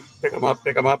 folks. Pick them up,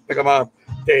 pick them up, pick them up.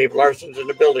 Dave Larson's in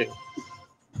the building.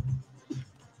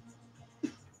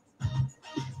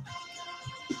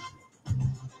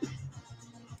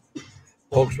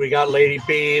 Folks, we got Lady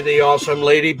B, the awesome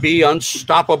Lady B,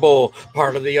 Unstoppable,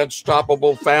 part of the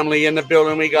Unstoppable family in the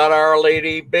building. We got our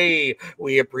Lady B.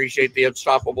 We appreciate the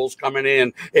Unstoppables coming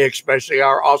in, especially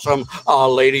our awesome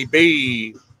Lady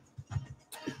B.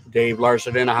 Dave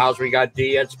Larson in the house. We got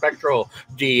D at Spectral.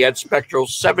 D at Spectral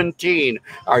 17.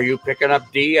 Are you picking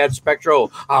up D at Spectral?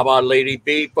 How about Lady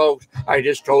B, folks? I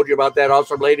just told you about that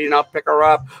awesome lady. Now pick her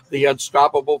up. The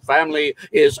Unstoppable family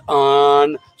is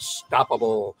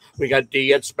unstoppable. We got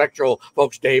D at Spectral.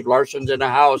 Folks, Dave Larson's in the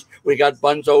house. We got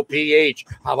Bunzo PH.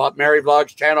 How about Mary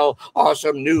Vlogs channel?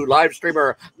 Awesome new live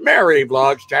streamer, Mary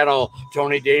Vlogs channel.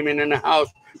 Tony Damien in the house.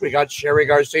 We got Sherry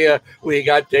Garcia. We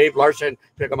got Dave Larson.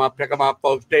 Pick them up,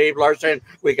 folks. Dave Larson.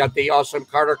 We got the awesome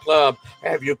Carter Club.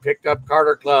 Have you picked up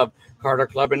Carter Club? Carter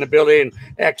Club in the building.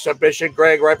 Exhibition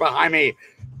Greg right behind me.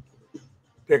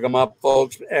 Pick them up,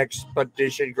 folks.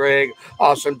 Expedition Greg.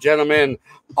 Awesome gentleman.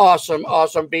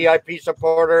 Awesome VIP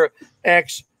supporter.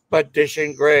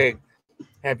 Expedition Greg.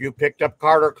 Have you picked up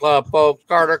Carter Club, folks?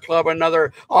 Carter Club,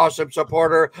 another awesome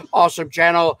supporter, awesome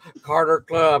channel, Carter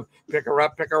Club. Pick her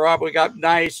up, pick her up. We got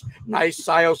nice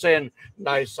Sileson.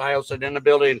 Nice Sileson in the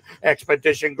building.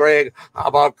 Expedition Greg. How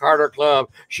about Carter Club?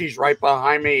 She's right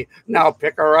behind me. Now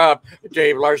pick her up.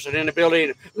 Dave Larson in the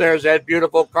building. There's that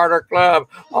beautiful Carter Club.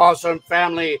 Awesome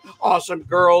family. Awesome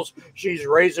girls. She's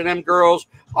raising them girls.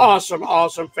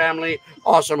 Awesome family.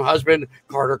 Awesome husband.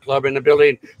 Carter Club in the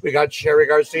building. We got Sherry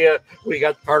Garcia. We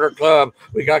got Carter Club.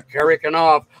 We got Carrie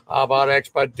Knopf. How about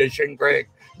Expedition Greg?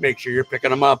 Make sure you're picking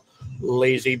them up.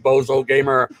 Lazy Bozo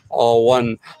Gamer, all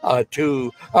 1,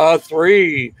 2,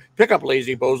 3. Pick up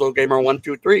Lazy Bozo Gamer 1,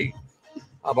 2, 3.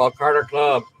 How about Carter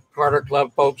Club? Carter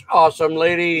Club, folks. Awesome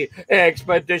lady.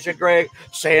 Expedition Greg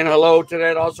saying hello to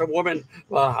that awesome woman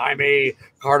behind me.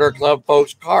 Carter Club,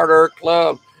 folks. Carter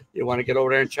Club. You want to get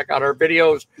over there and check out our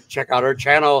videos, check out our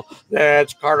channel.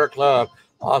 That's Carter Club.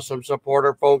 Awesome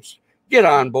supporter, folks. Get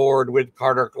on board with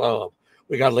Carter Club.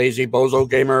 We got Lazy Bozo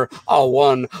Gamer, a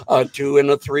 1, a 2,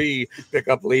 and a 3. Pick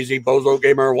up Lazy Bozo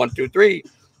Gamer 1, 2, 3.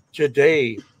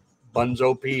 Today,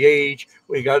 Bunzo PH.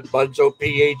 We got Bunzo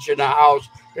PH in the house.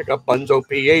 Pick up Bunzo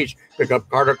PH. Pick up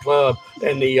Carter Club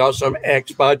and the awesome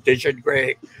Expedition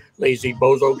Greg. Lazy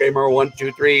Bozo Gamer 1,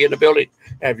 2, 3 in the building.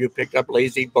 Have you picked up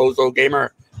Lazy Bozo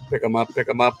Gamer? Pick them up, pick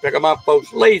them up, pick them up,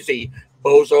 folks. Lazy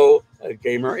Bozo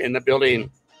Gamer in the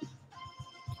building.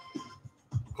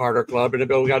 Carter Club in the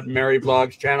building. We got Mary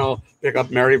Vlogs channel. Pick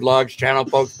up Mary Vlogs channel,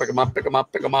 folks. Pick them up, pick them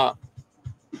up, pick them up.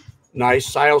 Nice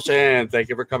Sileson. Thank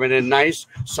you for coming in. Nice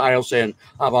Sileson.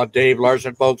 How about Dave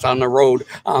Larson, folks, on the road?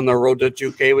 On the road to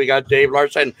 2K, we got Dave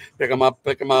Larson. Pick them up,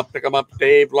 pick them up, pick them up.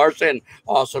 Dave Larson.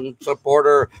 Awesome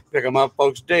supporter. Pick them up,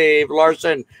 folks. Dave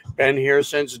Larson. Been here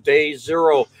since day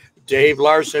 0. Dave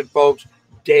Larson, folks.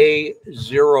 Day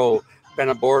 0. Been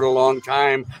aboard a long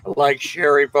time. Like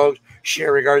Sherry, folks.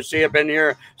 Sherry Garcia been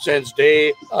here since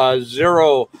day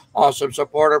 0. Awesome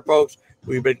supporter, folks.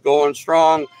 We've been going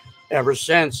strong ever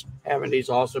since, having these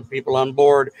awesome people on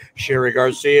board. Sherry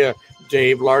Garcia,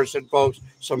 Dave Larson, folks.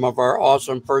 Some of our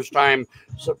awesome first-time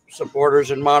supporters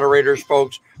and moderators,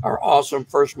 folks. Our awesome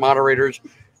first moderators,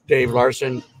 Dave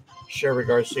Larson, Sherry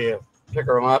Garcia. Pick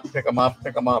them up, pick them up,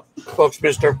 pick them up. Folks,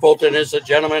 Mr. Fulton is a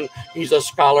gentleman. He's a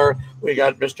scholar. We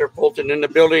got Mr. Fulton in the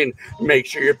building. Make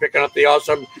sure you're picking up the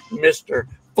awesome Mr.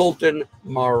 Fulton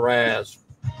Maraz.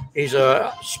 He's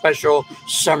a special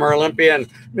summer Olympian.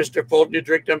 Mr. Fulton, you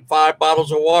drink them 5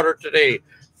 bottles of water today.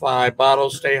 5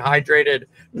 bottles, stay hydrated.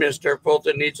 Mr.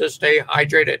 Fulton needs to stay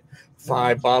hydrated.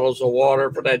 5 bottles of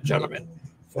water for that gentleman.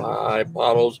 5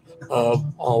 bottles of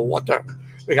water.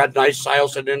 We got Nice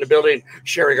Sileson in the building.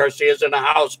 Sherry Garcia's in the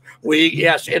house.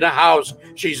 Yes, in the house.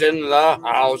 She's in the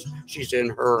house. She's in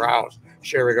her house.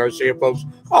 Sherry Garcia, folks,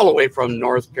 all the way from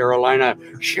North Carolina.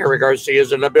 Sherry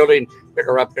Garcia's in the building. Pick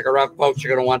her up, folks.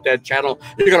 You're going to want that channel.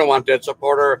 You're going to want that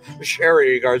supporter.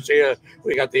 Sherry Garcia.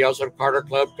 We got the awesome Carter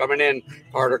Club coming in.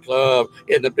 Carter Club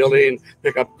in the building.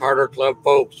 Pick up Carter Club,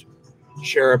 folks.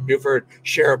 Sheriff Buford.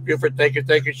 Thank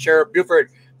you, Sheriff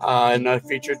Buford. And the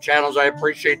featured channels, I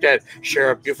appreciate that.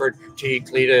 Sheriff Buford, T.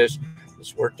 Cletus.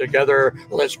 Let's work together.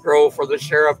 Let's grow for the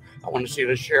sheriff. I want to see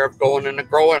the sheriff going and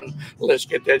growing. Let's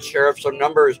get that sheriff some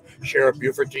numbers. Sheriff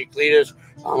Buford T. Cletus.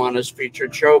 I'm on this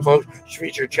featured show, folks.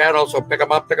 Featured channel, so pick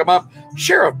them up.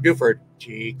 Sheriff Buford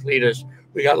T. Cletus.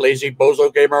 We got Lazy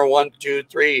Bozo Gamer 1, 2,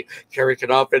 3. Carrie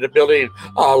Knopf in the building.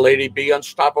 Lady B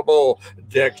Unstoppable.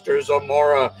 Dexter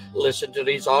Zamora. Listen to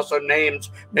these awesome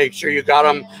names. Make sure you got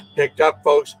them picked up,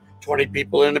 folks. 20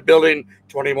 people in the building.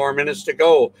 20 more minutes to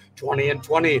go. 20 and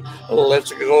 20.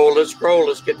 Let's go. Let's grow.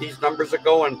 Let's get these numbers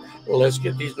going. Let's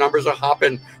get these numbers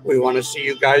hopping. We want to see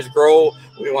you guys grow.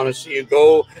 We want to see you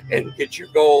go and get your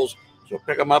goals. So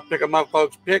pick them up,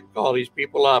 folks. Pick all these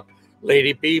people up.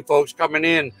 Lady B, folks, coming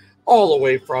in all the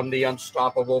way from the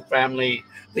Unstoppable family.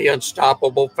 The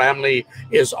Unstoppable family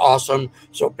is awesome.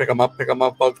 So pick them up,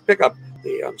 folks. Pick up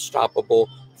the Unstoppable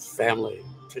family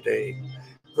today.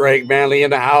 Greg Manley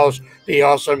in the house. The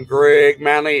awesome Greg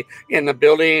Manley in the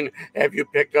building. Have you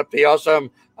picked up the awesome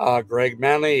Greg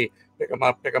Manley? Pick them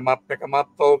up,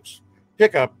 folks.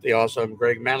 Pick up the awesome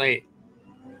Greg Manley.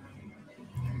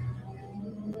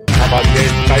 How about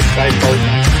James Tight,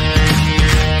 folks?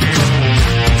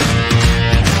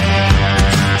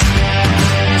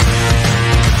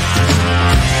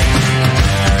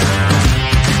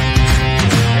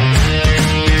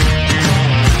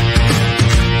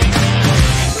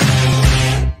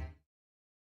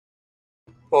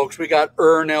 Folks, we got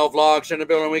Ernell Vlogs in the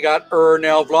building. We got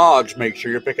Ernell Vlogs. Make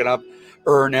sure you're picking up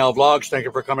Ernell Vlogs. Thank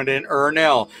you for coming in,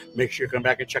 Ernell. Make sure you come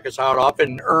back and check us out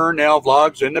often. Ernell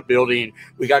Vlogs in the building.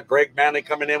 We got Greg Manley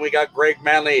coming in. We got Greg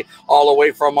Manley all the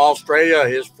way from Australia.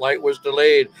 His flight was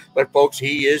delayed, but folks,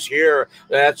 he is here.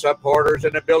 That's supporters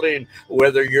in the building.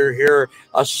 Whether you're here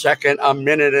a second, a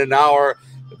minute, an hour,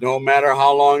 no matter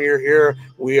how long you're here,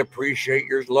 we appreciate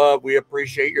your love. We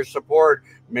appreciate your support.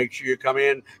 Make sure you come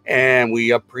in, and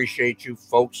we appreciate you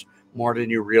folks more than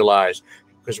you realize,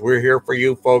 because we're here for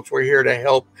you folks. We're here to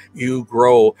help you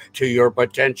grow to your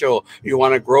potential. You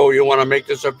want to grow. You want to make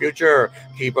this a future.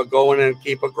 Keep it going and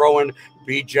keep it growing.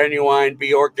 Be genuine.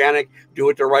 Be organic. Do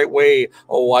it the right way.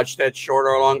 Oh, watch that short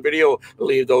or long video.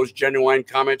 Leave those genuine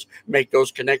comments. Make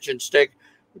those connections stick.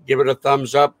 Give it a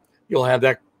thumbs up. You'll have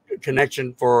that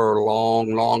connection for a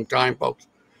long, long time, folks.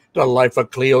 The Life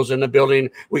of Cleo's in the building.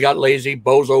 We got Lazy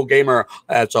Bozo Gamer.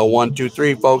 That's a 1, 2,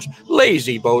 3, folks.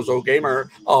 Lazy Bozo Gamer.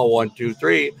 A 1, 2,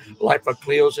 3. Life of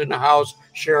Cleo's in the house.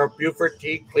 Sheriff Buford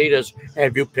T. Cletus.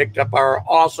 Have you picked up our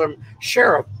awesome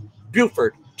Sheriff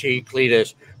Buford T.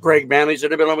 Cletus? Greg Manley's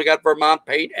in the building. We got Vermont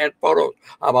Paint and Photos.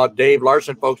 How about Dave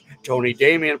Larson, folks? Tony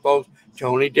Damien, folks.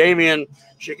 Tony Damien.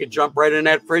 She can jump right in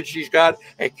that fridge she's got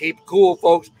and keep cool,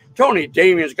 folks. Tony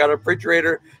Damien's got a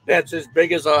refrigerator that's as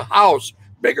big as a house.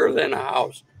 Bigger than a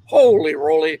house. Holy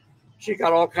roly. She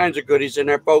got all kinds of goodies in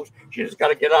there, folks. She just got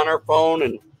to get on her phone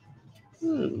and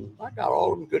I got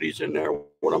all them goodies in there.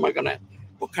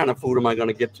 What kind of food am I going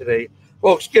to get today?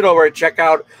 Folks, get over and check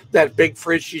out that big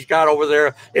fridge she's got over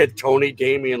there at Tony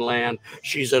Damien Land.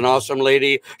 She's an awesome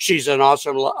lady. She's an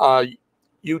awesome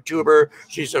YouTuber.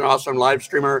 She's an awesome live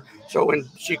streamer. So when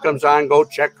she comes on, go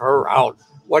check her out.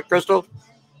 What, Crystal?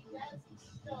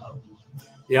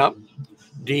 Yep.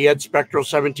 D at Spectral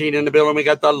 17 in the building. We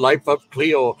got the Life of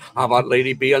Cleo. How about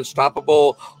Lady B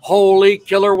Unstoppable? Holy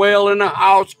Killer Whale in the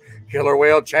house. Killer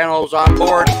Whale channels on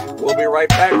board. We'll be right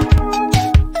back.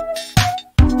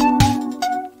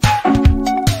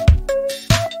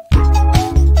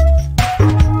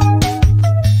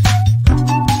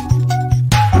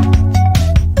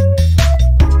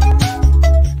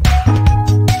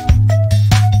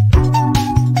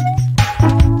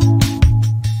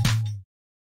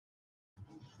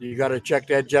 You got to check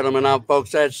that gentleman out,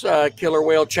 folks. That's Killer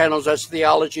Whale Channels. That's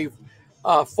Theology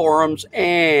Forums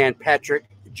and Patrick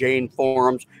Jane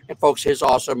Forums. And, folks, his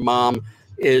awesome mom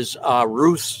is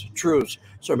Ruth's Truths.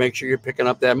 So make sure you're picking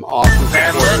up them awesome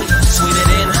money, sweeter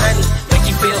than honey. Make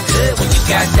you feel good when you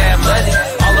got that money.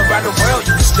 All around the world,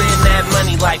 you can spend that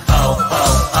money like, oh,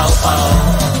 oh, oh,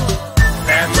 oh.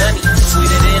 That money,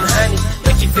 sweeter than honey.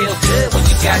 Make you feel good when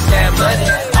you got that money.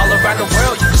 All around the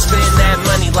world, you can spend that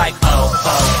money like, oh,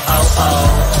 oh, oh,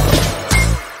 oh.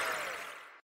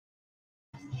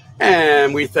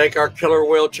 And we thank our Killer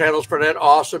Whale channels for that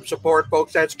awesome support,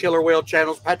 folks. That's Killer Whale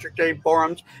channels, Patrick Jane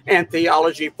forums, and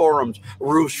Theology forums.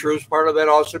 Ruth Truce, part of that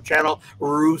awesome channel.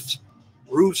 Ruth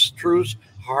Truce.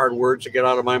 Hard words to get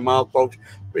out of my mouth, folks.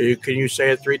 Can you say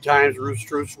it 3 times? Ruth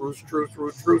Truce, Ruth Truce,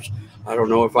 Ruth Truce. I don't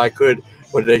know if I could,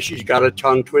 but she's got a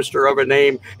tongue twister of a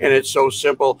name, and it's so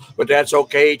simple. But that's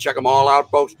okay. Check them all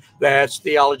out, folks. That's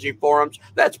Theology forums.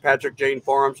 That's Patrick Jane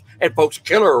forums. And, folks,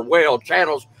 Killer Whale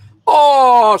channels.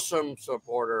 Awesome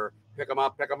supporter. Pick them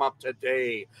up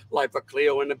today. Life of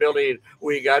Cleo in the building.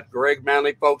 We got Greg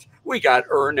Manley, folks. We got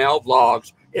Ernell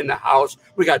Vlogs in the house.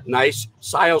 We got Nice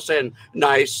Sileson.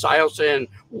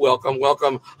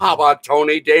 Welcome. How about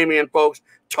Tony Damien, folks?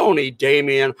 Tony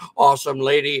Damien, awesome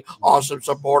lady, awesome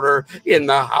supporter in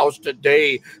the house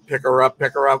today. Pick her up,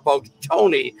 folks.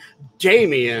 Tony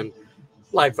Damien.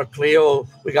 Life of Cleo.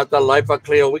 We got the Life of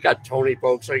Cleo. We got Tony,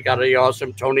 folks. So you got the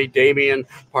awesome Tony Damien,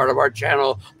 part of our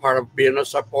channel, part of being a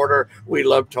supporter. We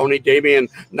love Tony Damien.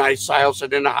 Nice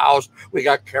Sileson in the house. We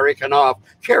got Carrie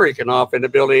Knopf in the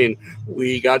building.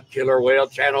 We got Killer Whale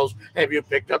channels. Have you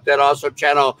picked up that awesome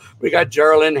channel? We got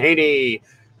Geraldine Haney.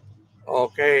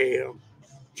 Okay.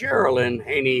 Geraldine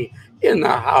Haney in the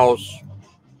house.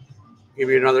 Give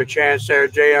you another chance there,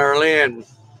 J.R. Lynn.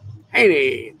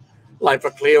 Haney. Life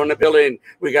of Cleo in the building.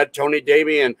 We got Tony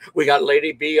Damien. We got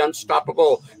Lady B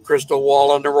Unstoppable. Crystal Wall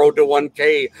on the road to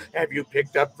 1K. Have you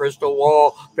picked up Crystal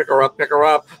Wall? Pick her up.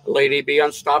 Lady B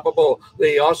Unstoppable.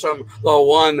 The awesome, the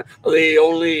one, the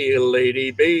only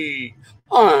Lady B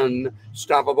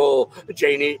Unstoppable.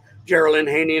 Geraldine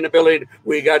Haney in the building.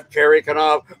 We got Carrie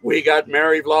Knopf. We got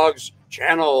Mary Vlogs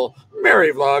channel.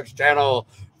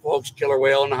 Folks, Killer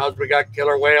Whale in the house. We got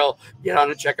Killer Whale. Get on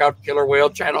and check out Killer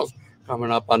Whale channels.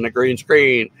 Coming up on the green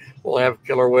screen, we'll have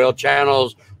Killer Whale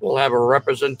channels. We'll have a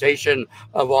representation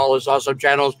of all his awesome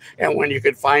channels and when you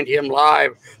can find him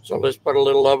live. So let's put a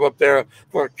little love up there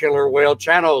for Killer Whale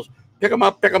channels. Pick them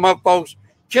up, folks.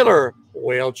 Killer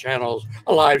Whale channels,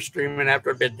 a live streaming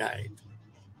after midnight.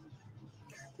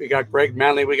 We got Greg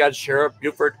Manley. We got Sheriff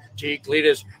Buford T.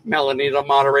 Cletus. Melanie, the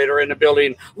moderator in the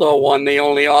building. The one, the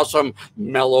only awesome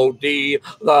Melody,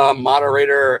 the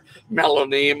moderator.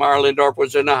 Melanie Marlindorf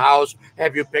was in the house.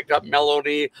 Have you picked up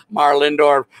Melody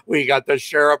Marlindorf? We got the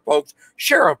sheriff, folks.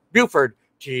 Sheriff Buford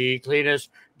T. Cletus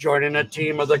joining the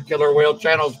team of the Killer Whale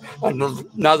channels.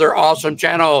 Another awesome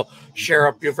channel.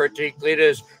 Sheriff Buford T.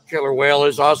 Cletus. Killer Whale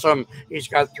is awesome. He's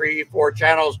got 3-4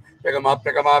 channels. Pick them up.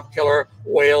 Killer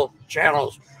Whale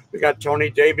channels. We got Tony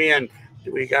Damien.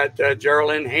 We got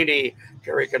Geraldine Haney.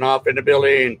 Carrie Knopf in the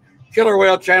building. Killer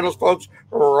Whale channels, folks,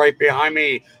 right behind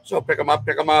me. So pick them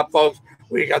up, folks.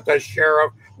 We got the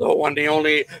sheriff, the one, the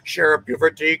only Sheriff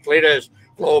Buford T. Cletus.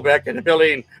 Flowback in the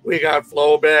building. We got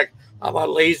Flowback. How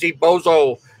about Lazy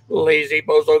Bozo? Lazy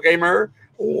Bozo Gamer.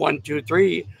 1, 2,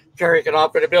 3. Carrie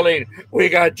Knopf in the building. We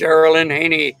got Geraldine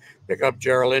Haney. Pick up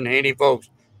Geraldine Haney, folks.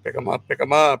 Pick them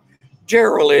up.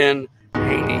 Geraldine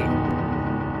Haney.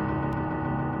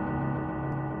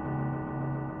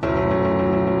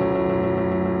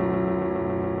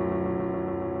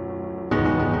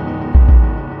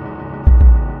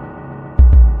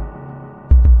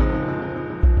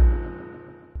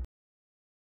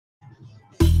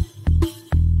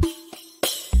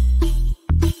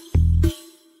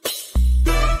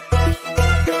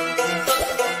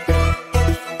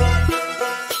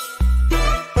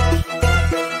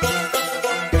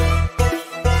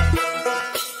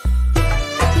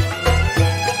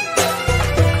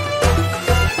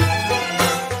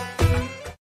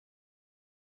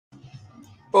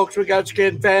 Folks, we got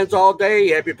Skin Fans all day.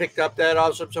 Have you picked up that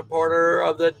awesome supporter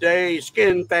of the day?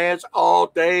 Skin Fans all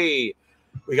day.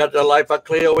 We got the Life of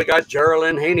Cleo. We got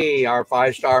Geraldine Haney, our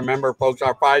 5-star member, folks.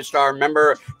 Our 5-star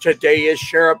member today is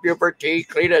Sheriff Buford T.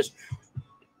 Cletus.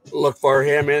 Look for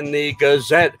him in the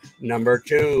Gazette. Number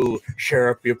 2,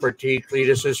 Sheriff Buford T.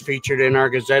 Cletus is featured in our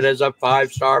Gazette as a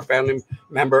 5-star family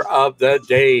member of the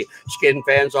day. Skin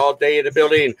Fans all day in the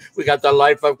building. We got the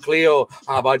Life of Cleo.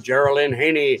 How about Geraldine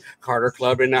Haney? Carter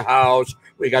Club in the house.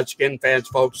 We got Skin Fans,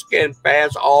 folks. Skin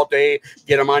Fans all day.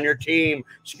 Get them on your team.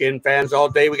 Skin Fans all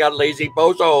day. We got Lazy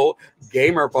Bozo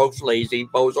Gamer, folks. Lazy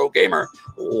Bozo Gamer.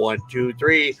 1, 2,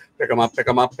 3. Pick them up.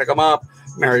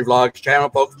 Mary Vlogs channel,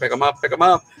 folks. Pick them up.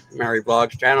 Mary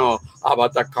Vlogs channel. How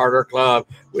about the Carter Club?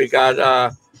 We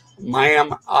got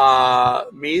Ma'am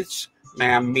Meats in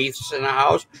the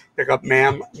house. Pick up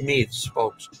Ma'am Meats,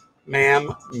 folks.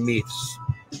 Ma'am Meats.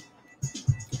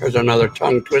 There's another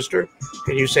tongue twister.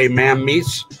 Can you say ma'am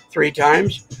meets 3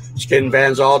 times? Skin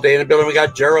fans all day in the building. We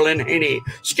got Geraldine Haney.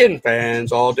 Skin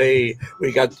fans all day.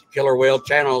 We got Killer Whale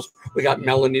Channels. We got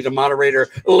Melanie, the moderator.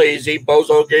 Lazy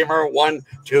Bozo Gamer. 1,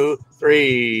 2,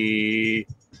 3.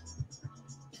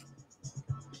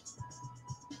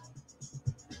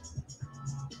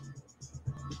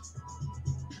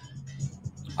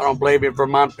 I don't blame you for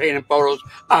Vermont painting photos.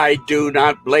 I do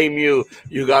not blame you.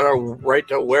 You got a right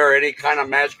to wear any kind of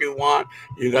mask you want.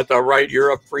 You got the right.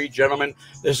 You're a free gentleman.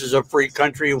 This is a free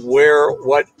country. Wear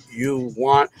what you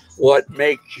want, what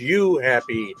makes you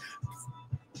happy.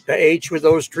 The H with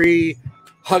those tree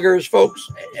huggers, folks.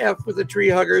 F with the tree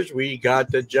huggers. We got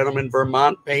the gentleman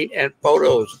Vermont paint and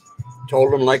photos.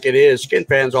 Told them like it is. Skin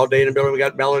fans all day in the building. We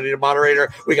got Melody, the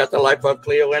moderator. We got the Life of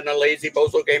Cleo and the Lazy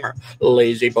Bozo Gamer.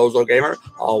 Lazy Bozo Gamer.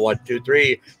 All 1, 2,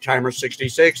 3. Timer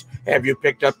 66. Have you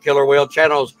picked up Killer Whale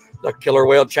Channels? The Killer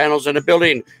Whale Channels in the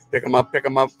building. Pick them up,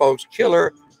 folks.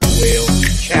 Killer Whale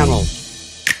Channels.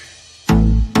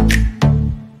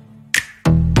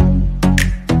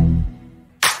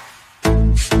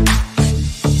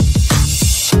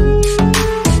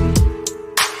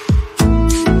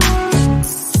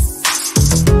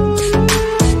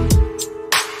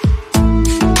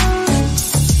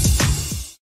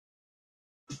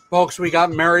 Folks, we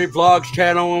got Mary Vlogs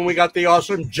channel and we got the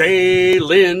awesome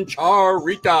J-Lynn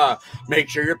Charita. Make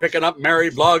sure you're picking up Mary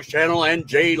Vlogs channel and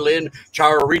J-Lynn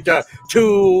Charita.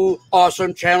 2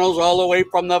 awesome channels all the way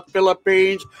from the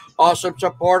Philippines. Awesome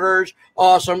supporters.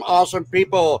 Awesome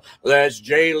people. That's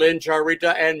J-Lynn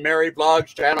Charita and Mary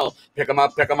Vlogs channel. Pick them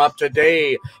up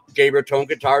today. Gabriel Tone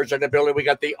Guitars in the building. We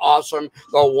got the awesome,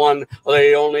 the one,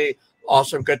 the only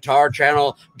awesome guitar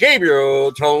channel,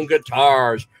 Gabriel Tone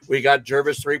Guitars. We got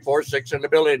Jervis 346 in the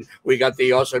building. We got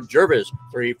the awesome Jervis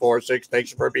 346.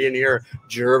 Thanks for being here,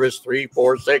 Jervis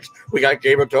 346. We got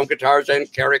Gabriel Tone Guitars and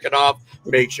Carrie Knopf.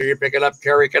 Make sure you pick it up,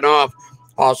 Carrie Knopf.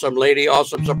 Awesome lady,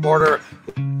 awesome supporter.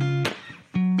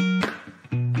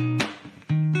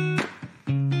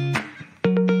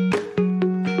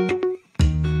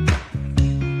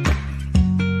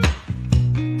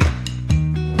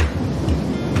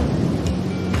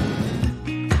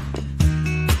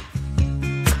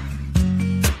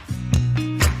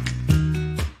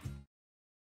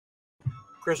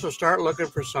 Crystal, start looking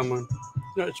for someone.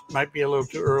 It might be a little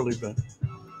too early, but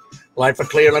Life of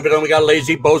Cleo. We got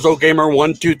Lazy Bozo Gamer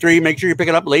 1, 2, 3. Make sure you pick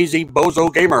it up. Lazy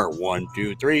Bozo Gamer 1,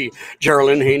 2, 3.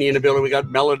 Geraldine Haney in the building. We got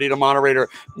Melody, the moderator.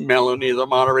 Melanie, the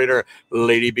moderator.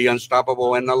 Lady Be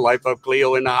Unstoppable and the Life of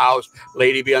Cleo in the house.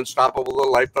 Lady Be Unstoppable, the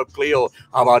Life of Cleo.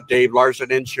 How about Dave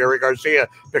Larson and Sherry Garcia?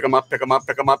 Pick them up.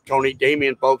 Tony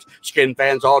Damien, folks. Skin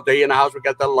fans all day in the house. We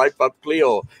got the Life of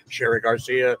Cleo. Sherry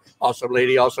Garcia, awesome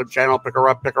lady, awesome channel. Pick her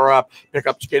up. Pick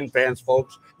up Skin fans,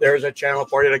 folks. There's a channel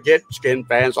for you to get. Skin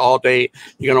fans all day.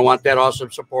 You're going to want that awesome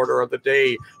supporter of the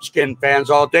day. Skin fans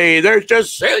all day. There's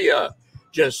Jasilia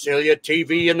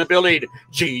TV in the building.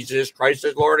 Jesus Christ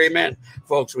is Lord, amen.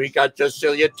 Folks, we got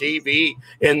Jasilia TV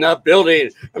in the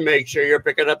building. Make sure you're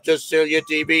picking up Jasilia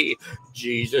TV.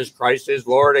 Jesus Christ is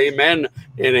Lord, amen.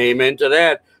 And amen to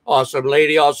that. Awesome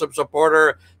lady, awesome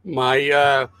supporter.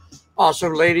 My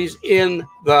awesome ladies in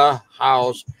the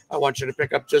house. I want you to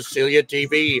pick up Jasilia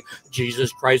TV.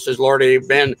 Jesus Christ is Lord,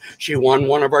 amen. She won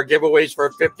one of our giveaways for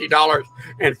 $50.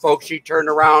 And folks, she turned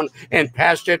around and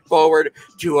passed it forward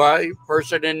to a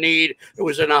person in need who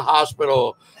was in a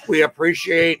hospital. We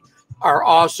appreciate our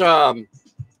awesome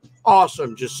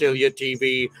Jasilia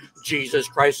TV. Jesus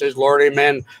Christ is Lord,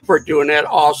 amen, for doing that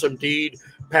awesome deed,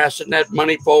 passing that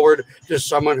money forward to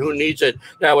someone who needs it.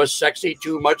 That was Sexy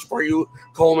Too Much for You,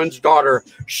 Coleman's daughter.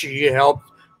 She helped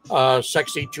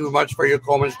Sexy Too Much for You,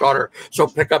 Coleman's daughter. So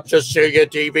pick up Jasilia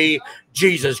TV.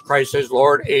 Jesus Christ is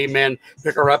Lord, amen.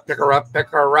 Pick her up.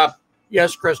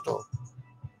 Yes, Crystal.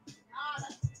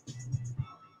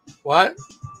 What?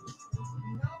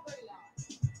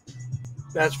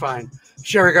 That's fine.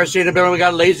 Sherry Garcia in the building. We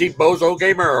got Lazy Bozo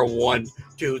Gamer 1,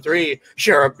 2, 3.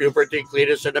 Sheriff Buford D.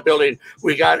 Cletus in the building.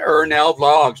 We got Ernell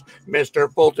Vlogs.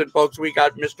 Mr. Fulton, folks. We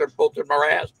got Mr. Fulton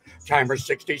Moraz. Timer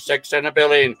 66 in the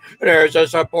building. There's a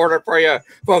supporter for you.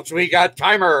 Folks, we got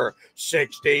Timer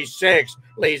 66.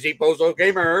 Lazy Bozo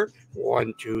Gamer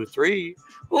 1, 2, 3.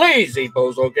 Lazy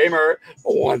Bozo Gamer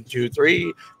 1, 2,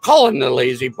 3. Calling the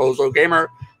Lazy Bozo Gamer.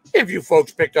 If you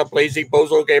folks picked up Lazy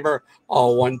Bozo Gamer,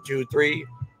 all 1, 2, 3.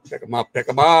 Pick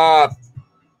them up.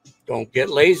 Don't get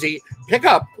lazy. Pick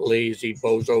up Lazy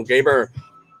Bozo Gamer.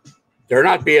 They're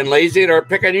not being lazy. They're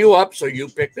picking you up, so you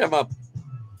pick them up.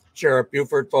 Sheriff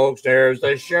Buford, folks. There's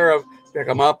the sheriff. Pick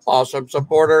them up. Awesome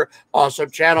supporter. Awesome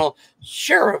channel.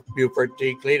 Sheriff Buford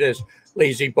D. Cletus.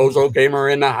 Lazy Bozo Gamer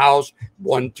in the house.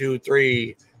 1, 2,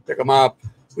 3. Pick them up.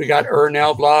 We got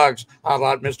Ernell Vlogs. How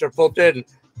about Mr. Fulton?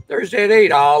 Thursday at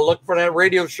 8. I'll look for that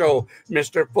radio show,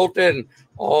 Mr. Fulton.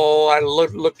 Oh, I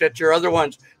looked at your other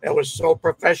ones. That was so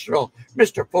professional.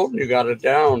 Mr. Fulton, you got it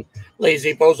down.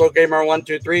 Lazy Bozo Gamer 1,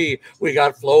 2, 3. We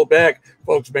got Flo Beck.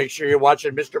 Folks, make sure you're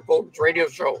watching Mr. Fulton's radio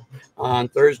show on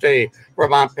Thursday.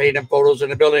 Vermont Paint and Photos in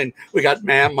the building. We got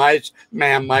Ma'am Mice.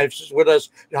 Ma'am Mice is with us.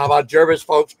 How about Jervis,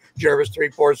 folks? Jervis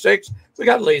 346. We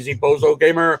got Lazy Bozo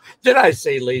Gamer. Did I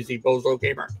say Lazy Bozo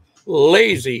Gamer?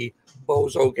 Lazy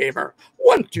Bozo Gamer.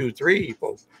 1, 2, 3,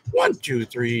 folks. 1, 2,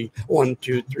 3. 1,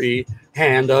 2, 3.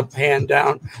 Hand up, hand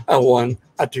down. A 1,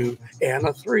 a 2, and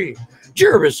a 3.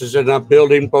 Jervis is in a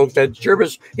building, folks. That's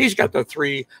Jervis. He's got the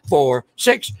 3, 4,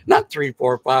 6. Not 3,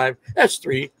 4, 5. That's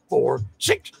 3, 4,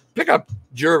 6. Pick up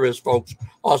Jervis, folks.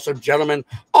 Awesome gentleman.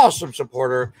 Awesome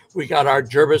supporter. We got our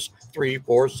Jervis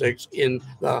 346 in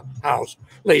the house.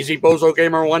 Lazy Bozo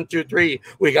Gamer 1, 2, 3.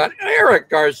 We got Eric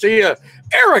Garcia.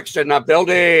 Eric's in the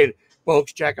building.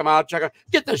 Folks, check him out. Check him.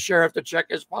 Get the sheriff to check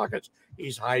his pockets.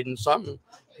 He's hiding something.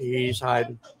 He's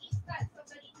hiding.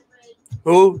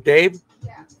 Who? Dave?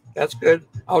 That's good.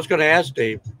 I was going to ask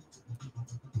Dave.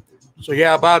 So,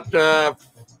 yeah, about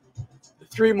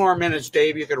 3 more minutes,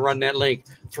 Dave. You can run that link.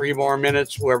 3 more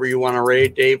minutes, whoever you want to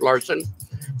raid. Dave Larson.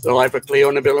 The Life of Cleo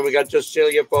in the building. We got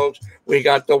Jasilia, folks. We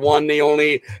got the one, the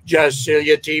only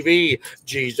Jasilia TV.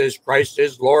 Jesus Christ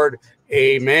is Lord.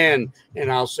 Amen.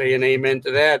 And I'll say an amen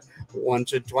to that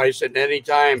once and twice and any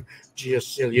time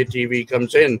Jasilia TV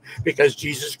comes in, because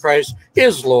Jesus Christ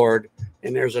is Lord.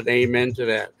 And there's an amen to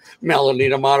that. Melanie,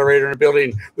 the moderator in the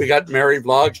building. We got Mary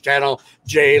Vlogs channel,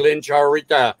 Jaylyn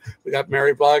Charita. We got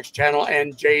Mary Vlogs channel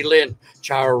and Jaylyn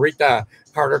Charita.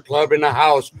 Carter Club in the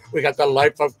house. We got the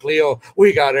Life of Cleo.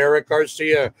 We got Eric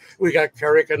Garcia. We got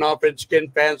Carrie Knopf and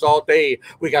Skin Fans all day.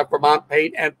 We got Vermont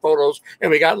Paint and Photos. And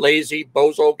we got Lazy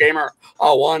Bozo Gamer.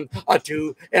 A 1, a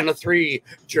 2, and a 3.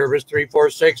 Jervis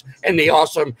 346. And the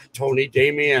awesome Tony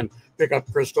Damian. Pick up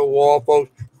Crystal Wall,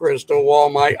 folks. Crystal Wall,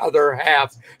 my other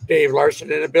half. Dave Larson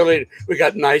in the building. We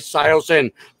got Nice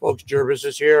Silesen. Folks, Jervis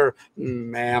is here.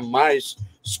 Ma'am Mice.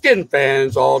 Skin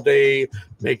Fans all day.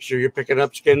 Make sure you're picking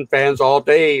up Skin Fans all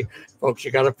day. Folks, you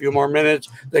got a few more minutes.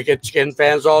 They get Skin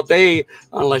Fans all day.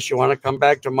 Unless you want to come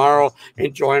back tomorrow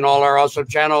and join all our awesome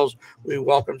channels. We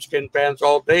welcome Skin Fans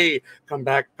all day. Come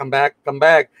back, come back, come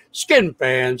back. Skin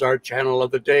Fans, our channel of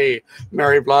the day.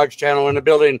 Mary Vlogs channel in the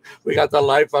building. We got the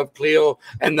Life of Cleo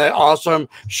and the awesome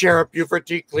Sheriff Buford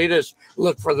T. Cletus.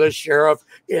 Look for the sheriff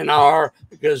in our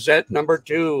Gazette number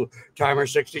 2. Timer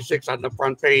 66 on the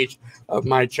front page of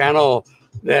my channel.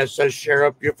 That says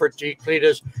Sheriff Buford T.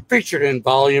 Cletus, featured in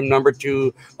volume number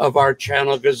 2 of our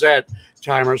channel Gazette.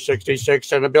 Timer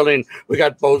 66 in the building. We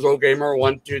got Bozo Gamer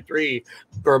 1, 2, 3.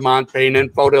 Vermont Paint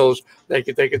and Photos. Thank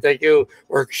you, thank you, thank you.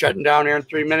 We're shutting down here in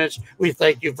 3 minutes. We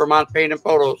thank you, Vermont Paint and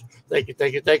Photos. Thank you,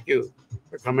 thank you, thank you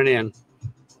for coming in.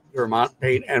 Vermont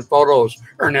Paint and Photos.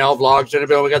 Ernell Vlogs in the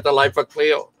building. We got the Life of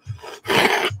Cleo.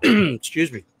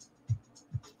 Excuse me.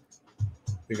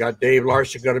 We got Dave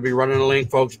Larson going to be running a link,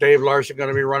 folks. Dave Larson going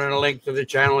to be running a link to the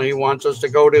channel he wants us to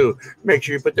go to. Make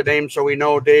sure you put the name so we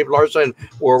know Dave Larson,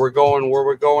 where we're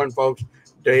going, folks.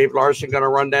 Dave Larson going to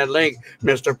run that link.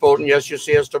 Mr. Fulton, yes, you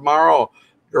see us tomorrow.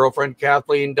 Girlfriend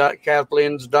Kathleen's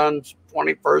done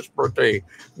 21st birthday.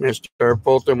 Mr.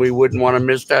 Fulton, we wouldn't want to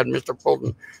miss that. Mr.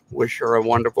 Fulton, wish her a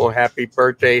wonderful, happy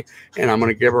birthday. And I'm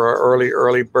going to give her an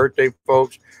early birthday,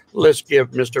 folks. Let's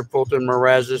give Mr. Fulton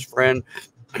Mraz's friend,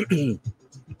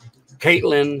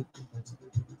 Caitlin,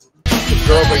 the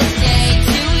girlfriend.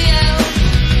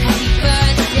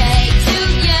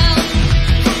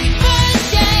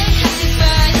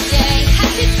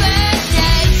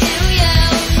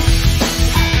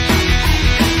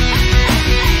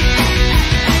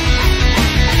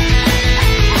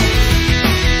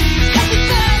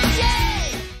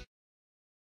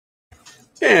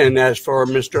 And as for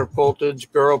Mr. Fulton's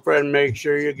girlfriend, make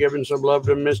sure you're giving some love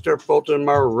to Mr. Fulton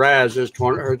Mraz. His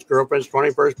girlfriend's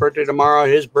 21st birthday tomorrow.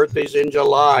 His birthday's in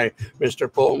July.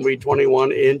 Mr. Fulton will be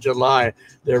 21 in July.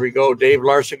 There we go. Dave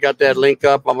Larson got that link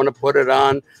up. I'm going to put it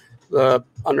on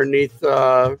underneath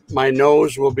my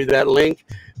nose will be that link.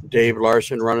 Dave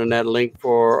Larson running that link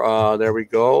for, there we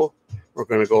go. We're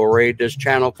going to go raid this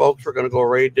channel, folks. We're going to go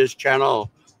raid this channel.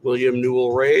 William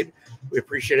Newell raid. We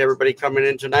appreciate everybody coming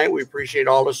in tonight. We appreciate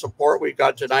all the support we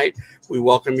got tonight. We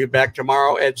welcome you back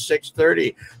tomorrow at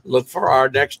 6:30. Look for our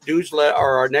next newsletter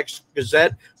or our next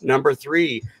Gazette number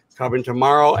 3 coming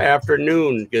tomorrow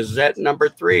afternoon. Gazette number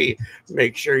 3.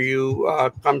 Make sure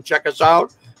you come check us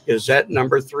out. Gazette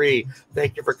number 3.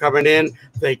 Thank you for coming in.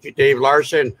 Thank you, Dave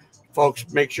Larson. Folks,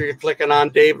 make sure you're clicking on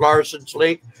Dave Larson's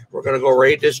link. We're going to go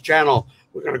raid this channel.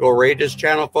 We're going to go raid this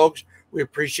channel, folks. We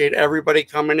appreciate everybody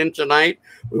coming in tonight.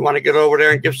 We want to get over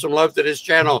there and give some love to this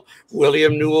channel.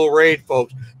 William Newell Raid,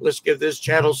 folks. Let's give this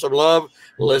channel some love.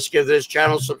 Let's give this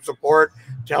channel some support.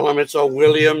 Tell them it's a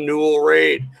William Newell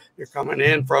Raid. You're coming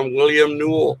in from William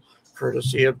Newell,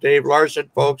 courtesy of Dave Larson,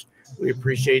 folks. We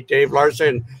appreciate Dave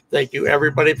Larson. Thank you,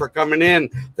 everybody, for coming in.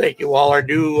 Thank you, all our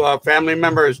new family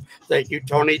members. Thank you,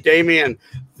 Tony Damien.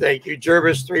 Thank you,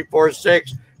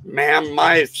 Jervis346, Ma'am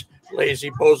Mice, Lazy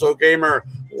Bozo Gamer,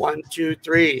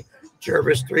 123,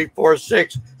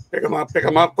 Jervis346. Pick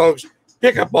them up, folks.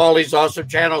 Pick up all these awesome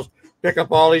channels. Pick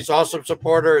up all these awesome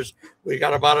supporters. We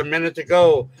got about a minute to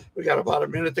go.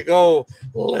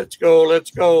 Let's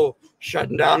go.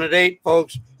 Shutting down at 8,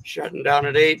 folks. Shutting down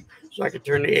at 8 so I can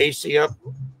turn the AC up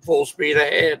full speed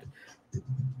ahead.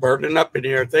 Burning up in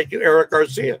here. Thank you, Eric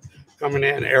Garcia, coming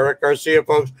in. Eric Garcia,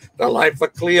 folks. The Life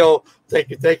of Cleo. Thank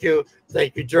you,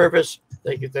 Jervis.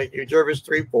 Thank you,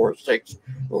 Jervis346.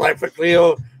 The Life of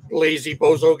Cleo. Lazy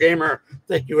Bozo Gamer.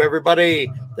 Thank you, everybody.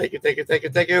 Thank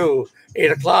you.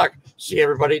 8 o'clock. See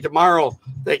everybody tomorrow.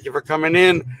 Thank you for coming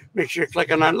in. Make sure you're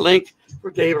clicking on the link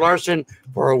for Dave Larson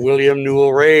for a William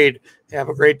Newell Raid. Have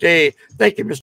a great day. Thank you, Mr.